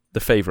particular. The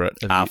favourite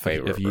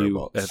of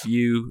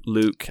you,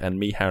 Luke, and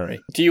me,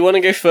 Harry. Do you want to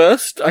go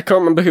first? I can't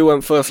remember who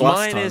went first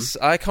last time.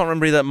 I can't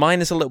remember either.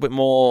 Mine is a little bit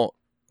more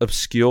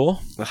obscure.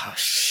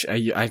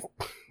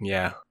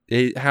 Yeah.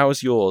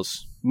 How's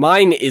yours?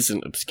 Mine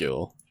isn't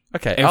obscure.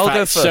 Okay, I'll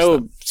go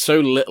first. So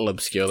little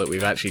obscure that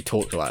we've actually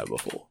talked about it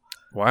before.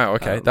 Wow.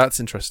 Okay, that's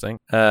interesting.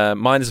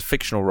 Mine is a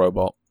fictional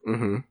robot.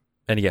 Mm-hmm.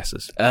 Any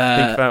guesses?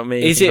 Think about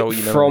me. Is it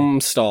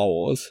from Star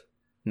Wars?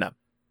 No.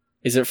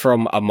 Is it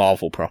from a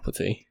Marvel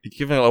property? You're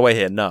giving it away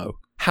here, no.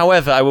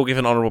 However, I will give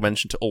an honourable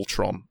mention to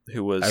Ultron,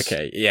 who was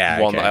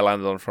one that I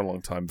landed on for a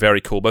long time.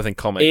 Very cool, both in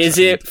comics. Is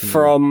it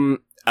from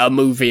a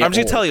movie? I'm just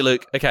going to tell you,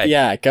 Luke. Okay.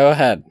 Yeah, go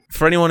ahead.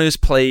 For anyone who's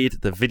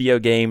played the video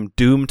game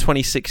Doom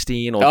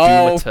 2016 or Doom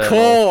Eternal, of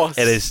course.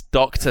 It is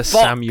Dr.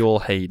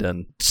 Samuel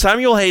Hayden.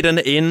 Samuel Hayden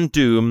in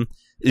Doom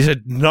is a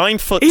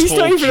 9-foot tall He's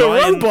not even a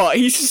robot.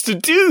 He's just a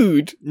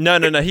dude. No.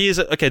 He is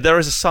there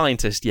is a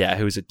scientist,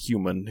 who is a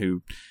human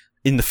who...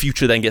 in the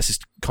future then gets his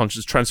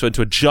consciousness transferred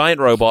into a giant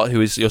robot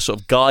who is your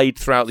sort of guide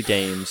throughout the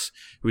games,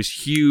 who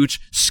is huge,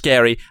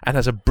 scary, and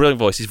has a brilliant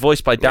voice. He's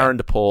voiced by Darren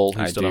DePaul,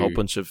 who's done a whole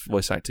bunch of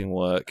voice acting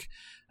work.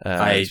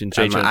 I'm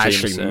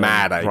actually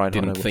mad I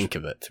didn't think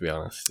of it, to be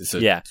honest.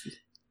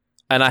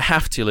 And I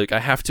have to, Luke,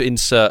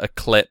 insert a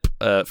clip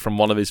from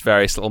one of his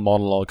various little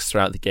monologues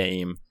throughout the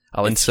game.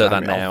 I'll insert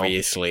that now.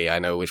 Obviously, I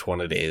know which one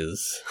it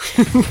is.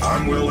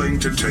 I'm willing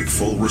to take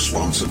full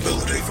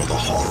responsibility for the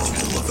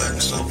horrible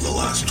events of the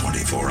last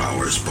 24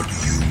 hours, but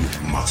you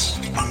must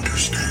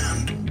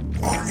understand.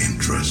 Our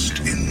interest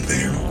in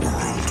their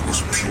world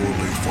was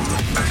purely for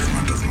the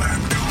betterment of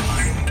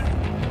mankind.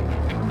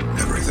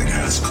 Everything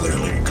has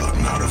clearly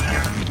gotten out of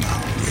hand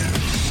now,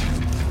 yes.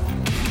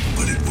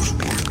 But it was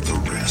worth the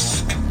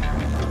risk,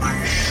 I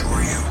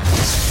assure you.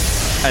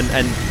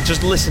 And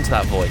just listen to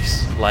that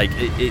voice. Like,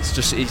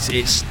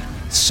 it's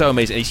so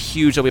amazing. He's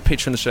huge. There'll be a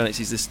picture in the show notes.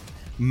 He's this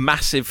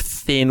massive,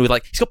 thin, with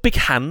like, he's got big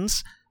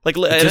hands. Like,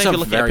 he does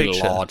have very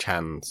large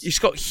hands. He's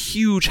got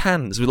huge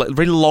hands with like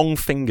really long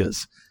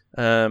fingers.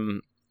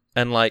 And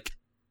like,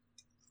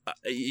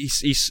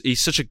 he's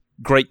such a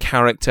great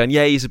character. And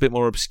yeah, he's a bit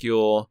more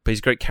obscure, but he's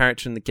a great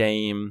character in the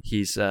game.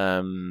 He's got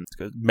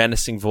a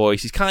menacing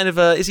voice. He's kind of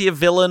is he a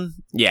villain?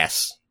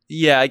 Yes.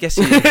 Yeah, I guess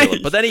he's a villain.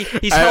 But then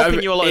he's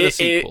helping you a lot in the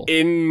sequel.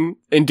 In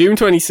Doom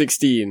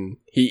 2016,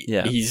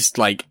 he's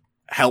like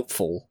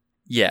helpful.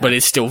 Yeah. But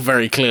is still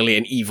very clearly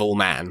an evil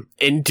man.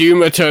 In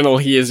Doom Eternal,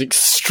 he is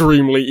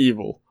extremely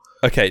evil.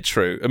 Okay,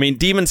 true. I mean,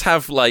 demons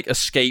have like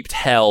escaped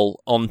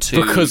hell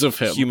onto because of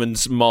him.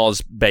 Humans'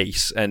 Mars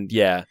base, and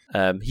yeah,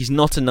 he's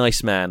not a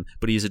nice man,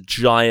 but he's a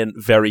giant,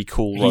 very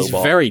cool robot. He's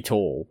very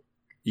tall.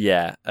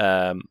 Yeah.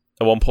 At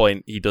one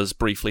point, he does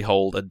briefly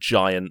hold a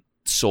giant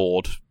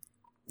sword.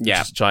 Yeah,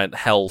 just a giant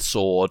hell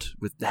sword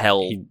with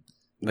hell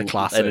the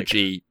classic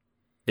energy.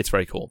 It's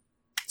very cool.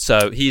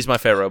 So he's my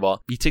favorite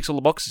robot. He ticks all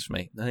the boxes for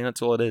me. I think that's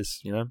all it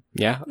is. You know?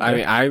 Yeah. I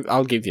mean,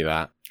 I'll give you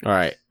that. All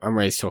right, I'm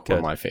ready to talk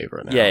about my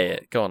favorite now. Yeah.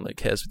 Go on, Luke.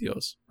 Hit us with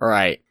yours. All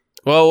right.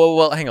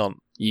 Well. Hang on.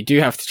 You do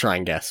have to try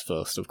and guess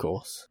first, of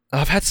course.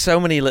 I've had so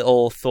many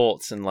little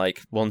thoughts and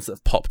like ones that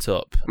have popped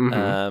up.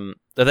 Mm-hmm.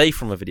 Are they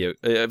from a video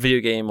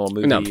game or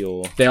movie? No,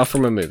 or they are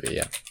from a movie.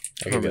 Yeah,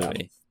 from a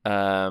movie.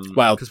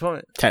 Well,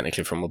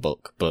 technically from a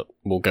book, but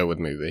we'll go with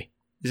movie.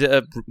 Is it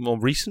a more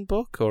recent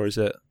book or is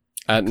it?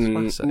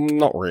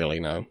 Not really.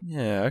 No.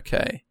 Yeah.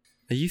 Okay.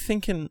 Are you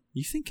thinking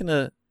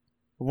of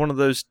one of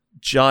those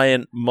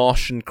giant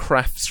Martian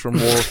crafts from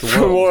War of the Worlds?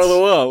 From War of the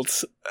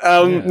Worlds.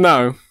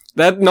 No,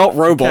 they're not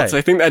robots. Okay.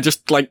 I think they're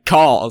just like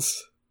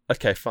cars.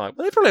 Okay, fine.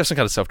 Well, they probably have some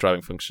kind of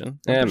self-driving function.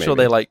 I'm sure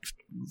they like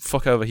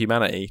fuck over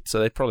humanity, so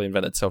they probably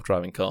invented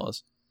self-driving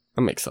cars.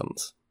 That makes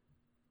sense.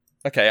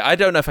 Okay, I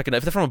don't know if I can.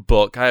 If they're from a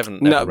book, I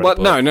haven't. No.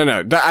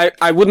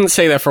 I wouldn't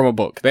say they're from a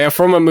book. They are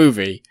from a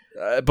movie.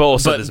 But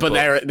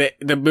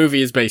the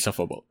movie is based off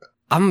a book.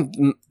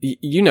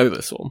 You know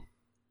this one.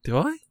 Do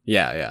I?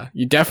 Yeah.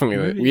 You definitely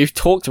know. We've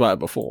talked about it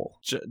before.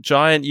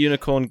 Giant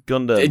Unicorn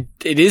Gundam.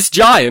 It is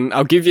giant.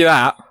 I'll give you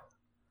that.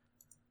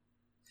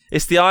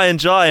 It's the Iron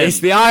Giant. It's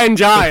the Iron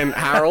Giant,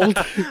 Harold.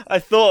 I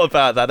thought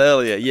about that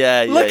earlier.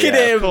 Yeah. Look at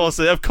him.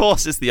 Of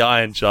course, it's the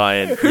Iron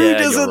Giant. Who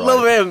doesn't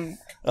love him?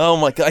 Oh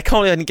my god! I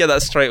can't even get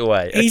that straight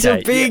away. He's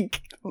a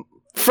big,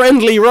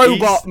 friendly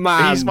robot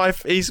man.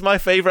 He's my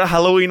favorite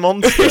Halloween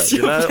monster. He's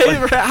your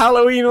favorite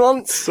Halloween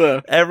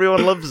monster.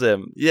 Everyone loves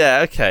him. Yeah.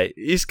 Okay.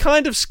 He's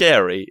kind of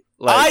scary.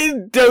 I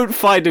don't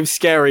find him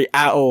scary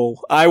at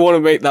all. I want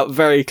to make that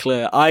very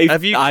clear.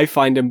 I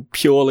find him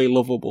purely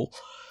lovable.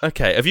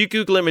 Okay. Have you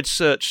Google image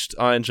searched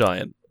Iron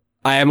Giant?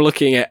 I am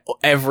looking at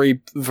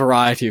every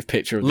variety of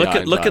picture of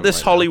Look at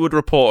this Hollywood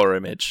Reporter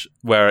image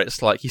where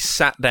it's like he's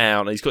sat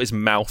down and he's got his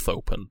mouth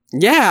open.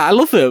 Yeah, I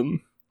love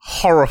him.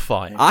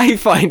 Horrifying. I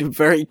find him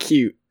very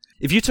cute.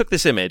 If you took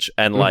this image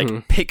and like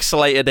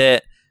pixelated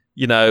it,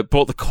 you know,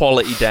 brought the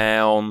quality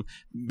down,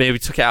 maybe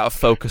took it out of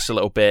focus a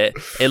little bit,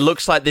 it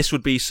looks like this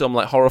would be some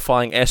like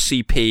horrifying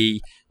SCP.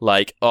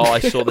 Like,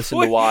 I saw this in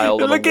the wild.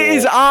 Look at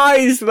his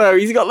eyes, though.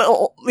 He's got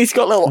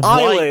little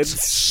eyelids,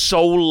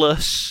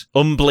 soulless,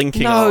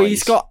 unblinking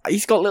eyes. No,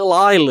 he's got little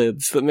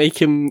eyelids that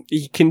make him.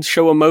 He can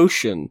show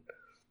emotion.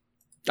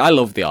 I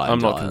love the Iron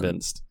Giant. I'm not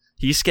convinced.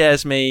 He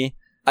scares me.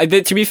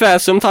 To be fair,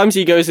 sometimes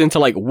he goes into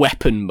like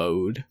weapon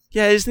mode.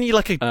 Yeah, isn't he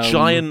like a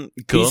giant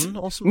gun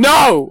or something?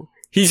 No,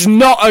 he's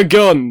not a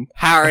gun,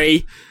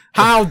 Harry.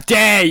 How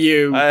dare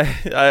you?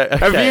 Okay.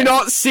 Have you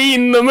not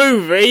seen the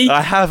movie?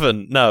 I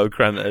haven't. No,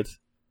 granted.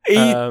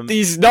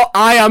 He's not.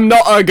 I am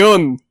not a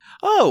gun.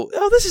 Oh,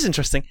 this is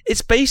interesting.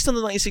 It's based on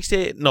the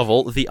 1968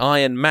 novel The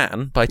Iron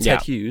Man by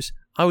Ted Hughes.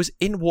 I was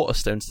in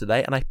Waterstones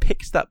today, and I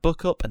picked that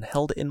book up and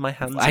held it in my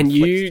hands and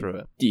flicked through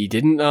it. You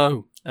didn't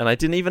know. And I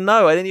didn't even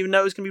know. I didn't even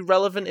know it was going to be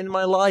relevant in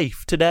my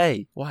life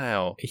today.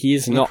 Wow. He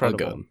is not a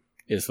gun,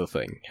 is the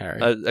thing,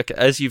 Harry. Okay,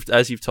 as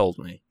you've told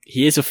me.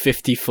 He is a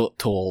 50-foot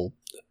tall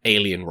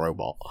alien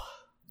robot.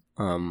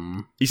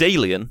 He's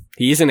alien?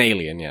 He is an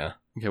alien, yeah.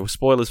 Okay, well,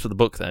 spoilers for the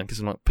book then, because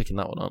I'm not picking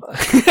that one up.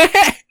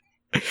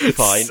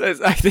 Fine.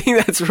 I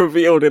think that's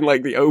revealed in,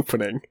 like, the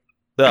opening.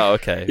 Oh,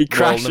 okay. He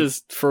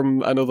crashes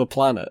from another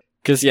planet.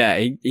 Because, yeah,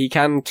 he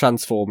can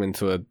transform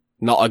into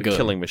not a gun.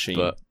 Killing machine.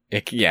 But,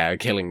 a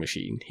killing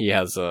machine. He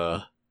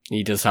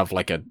does have,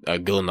 like, a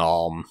gun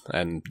arm,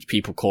 and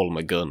people call him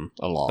a gun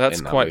a lot. That's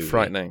in that quite movie.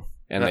 frightening.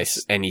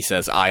 And he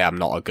says, I am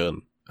not a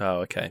gun.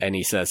 Oh, okay. And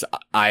he says,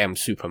 I am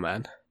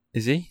Superman.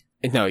 Is he?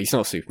 No, he's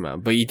not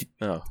Superman, but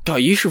God,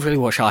 you should really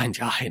watch Iron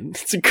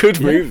Giant. It's a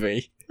good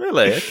movie.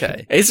 Really?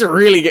 Okay. It's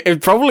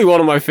probably one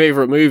of my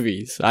favourite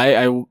movies.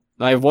 I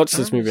watched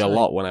this movie a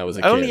lot when I was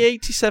a kid. Only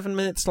 87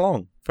 minutes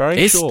long.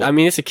 Very short. I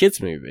mean, it's a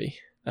kid's movie.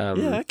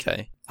 Yeah,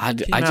 okay. I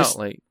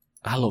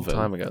love it.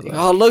 Time ago, though.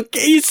 Oh, look,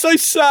 he's so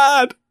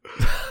sad.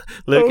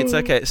 Luke, it's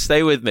okay.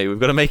 Stay with me. We've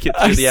got to make it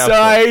through the outro.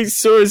 I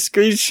saw a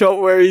screenshot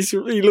where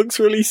he looks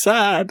really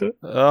sad.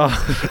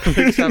 Oh,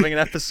 Luke's having an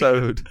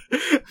episode.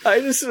 I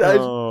just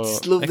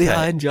love the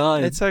Iron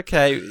Giant. It's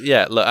okay.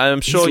 Yeah, look,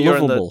 I'm sure He's you're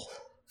lovable. in the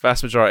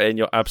vast majority, and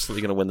you're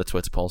absolutely going to win the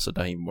Twitter poll, so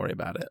don't even worry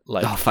about it.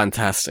 Oh,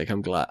 fantastic.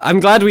 I'm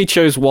glad we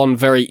chose one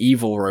very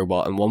evil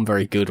robot and one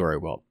very good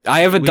robot.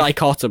 I have a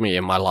dichotomy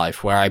in my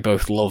life where I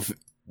both love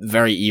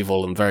very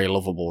evil and very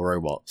lovable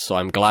robots, so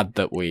I'm glad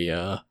that we...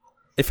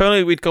 If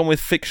only we'd gone with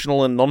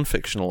fictional and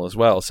non-fictional as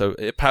well. So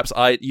perhaps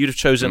you'd have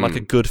chosen like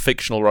a good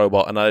fictional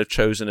robot, and I'd have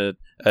chosen a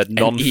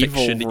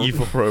non-fiction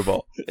evil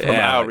robot from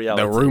our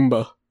reality. The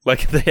Roomba.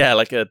 Like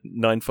a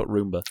 9-foot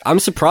Roomba. I'm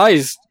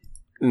surprised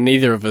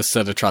neither of us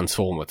said a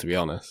Transformer, to be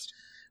honest.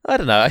 I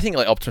don't know. I think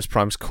like Optimus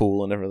Prime's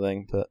cool and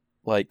everything, but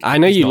like I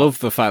know you love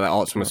the fact that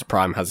Optimus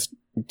Prime has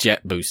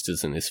jet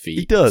boosters in his feet.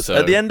 He does. So.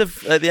 At the end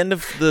of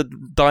the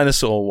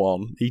dinosaur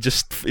one, he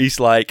does his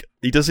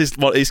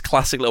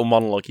classic little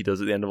monologue he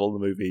does at the end of all the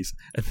movies,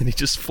 and then he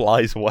just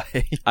flies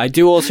away. I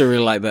do also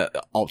really like that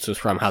Optimus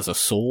Prime has a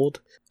sword.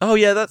 Oh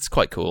yeah, that's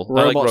quite cool.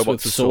 Robots, I like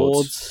robots with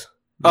swords.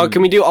 Oh,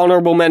 can we do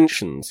honourable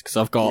mentions? Because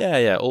I've got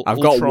I've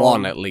got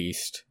one at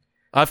least.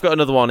 I've got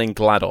another one in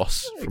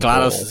GLaDOS.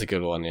 GLaDOS is a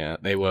good one. Yeah,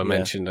 they were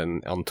mentioned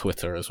on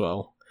Twitter as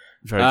well.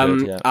 Very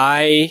good.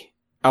 Yeah.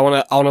 I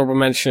want to honourable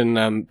mention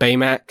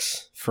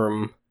Baymax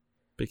from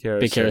Big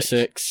Hero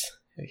 6.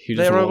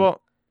 They're a robot?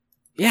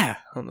 Yeah.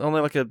 Only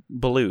like a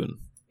balloon.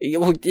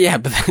 Well, yeah,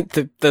 but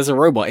there's a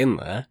robot in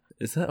there.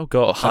 Is that? Oh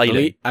god,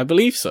 hiding. I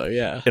believe so,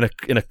 yeah. In a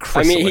chrysalis.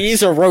 I mean, he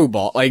is a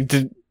robot, like,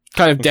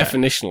 kind of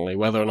definitionally,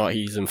 whether or not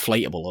he's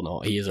inflatable or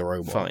not, he is a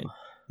robot. Fine.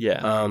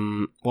 Yeah.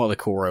 What other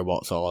cool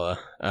robots are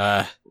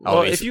there?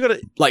 Well, if you got to...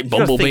 Like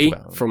Bumblebee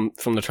from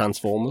the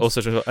Transformers.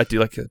 Also, I do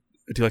like a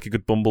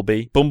good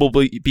Bumblebee.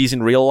 Bumblebees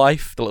in real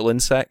life, the little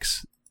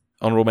insects.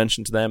 Honorable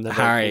mention to them.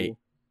 Harry, cool.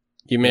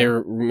 You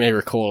may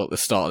recall at the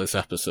start of this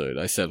episode,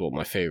 I said what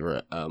my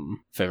favorite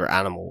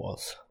animal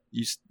was.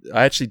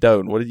 I actually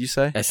don't. What did you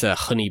say? It's a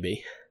honeybee.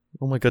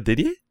 Oh my god, did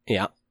you?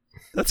 Yeah.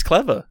 That's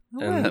clever.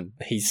 And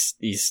he's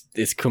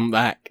come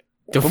back.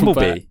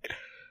 Bumblebee.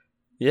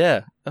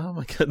 Yeah. Oh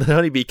my god, the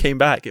honeybee came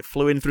back. It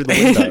flew in through the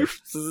window.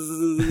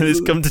 And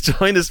it's come to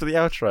join us for the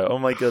outro. Oh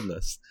my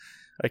goodness.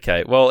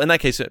 Okay, well, in that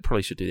case, it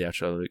probably should do the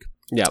outro, Luke.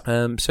 Yeah.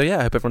 So yeah,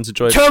 I hope everyone's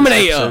enjoyed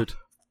Terminator! This episode.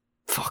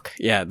 Fuck.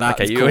 Yeah, that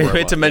okay, you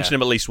had to mention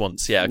him at least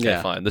once. Yeah, okay,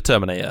 fine. The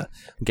Terminator.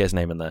 Get his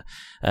name in there.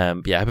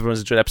 Yeah, I hope everyone's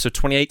enjoyed episode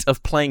 28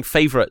 of Playing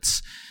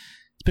Favourites.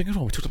 It's been a good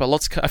one. We talked about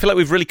lots of... I feel like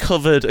we've really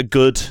covered a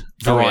good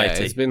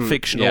variety. It's been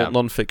fictional,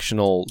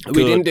 non-fictional, good,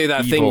 we didn't do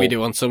that evil. thing we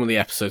do on some of the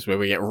episodes where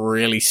we get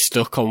really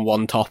stuck on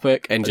one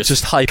topic and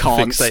just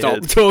can't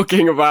stop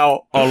talking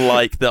about...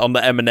 on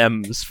the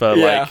M&Ms for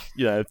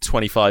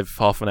 25,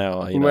 half an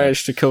hour. We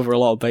managed to cover a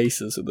lot of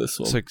bases with this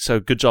one.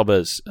 So good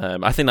jobbers.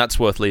 I think that's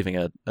worth leaving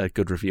a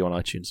good review on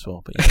iTunes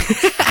for. But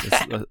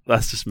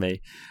that's just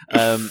me.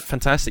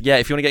 Fantastic. Yeah,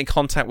 if you want to get in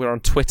contact, we're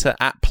on Twitter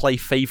at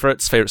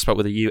PlayFavorites. Favourites spelled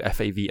with a U,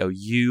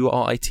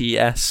 FAVOURITES.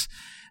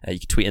 You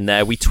can tweet in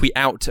there. We tweet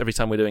out every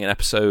time we're doing an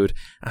episode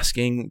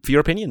asking for your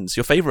opinions,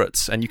 your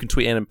favourites, and you can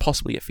tweet in and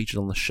possibly get featured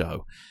on the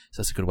show.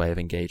 So that's a good way of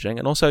engaging.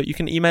 And also, you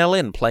can email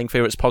in,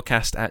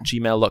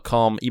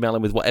 playingfavouritespodcast@gmail.com. Email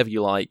in with whatever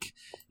you like.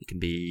 It can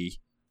be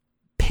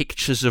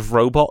pictures of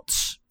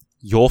robots,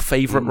 your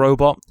favourite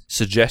robot,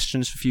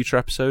 suggestions for future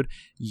episode,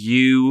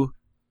 you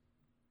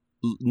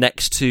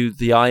next to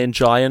the Iron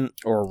Giant,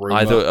 or a Roomba.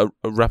 Either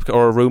a replica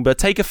or a Roomba.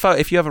 Take a photo,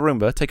 if you have a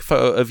Roomba, take a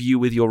photo of you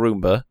with your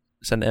Roomba.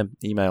 Send an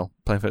email,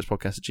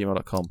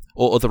 playingfavouritespodcast@gmail.com,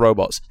 or other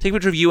robots. Take a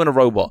picture of you and a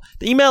robot.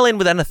 Email in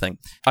with anything.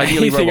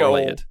 Ideally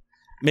robot-related.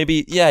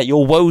 Maybe,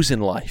 your woes in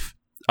life.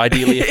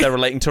 Ideally, if they're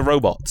relating to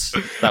robots.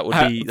 That would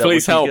be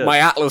Please help. My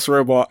Atlas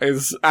robot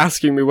is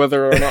asking me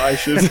whether or not I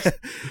should...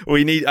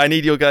 I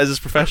need your guys'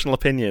 professional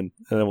opinion,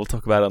 and then we'll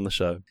talk about it on the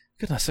show.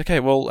 Goodness, okay,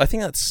 well, I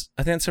think that's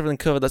everything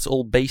covered. That's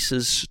all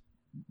bases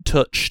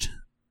touched.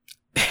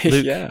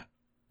 Luke, yeah.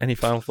 Any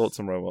final thoughts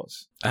on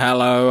robots?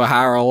 Hello,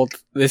 Harold.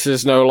 This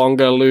is no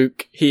longer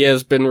Luke. He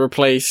has been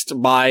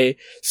replaced by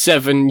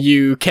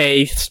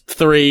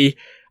 7UK3.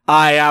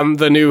 I am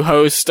the new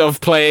host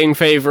of Playing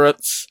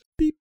Favorites.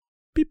 Beep,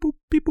 beep, boop,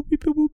 beep, boop, beep, boop.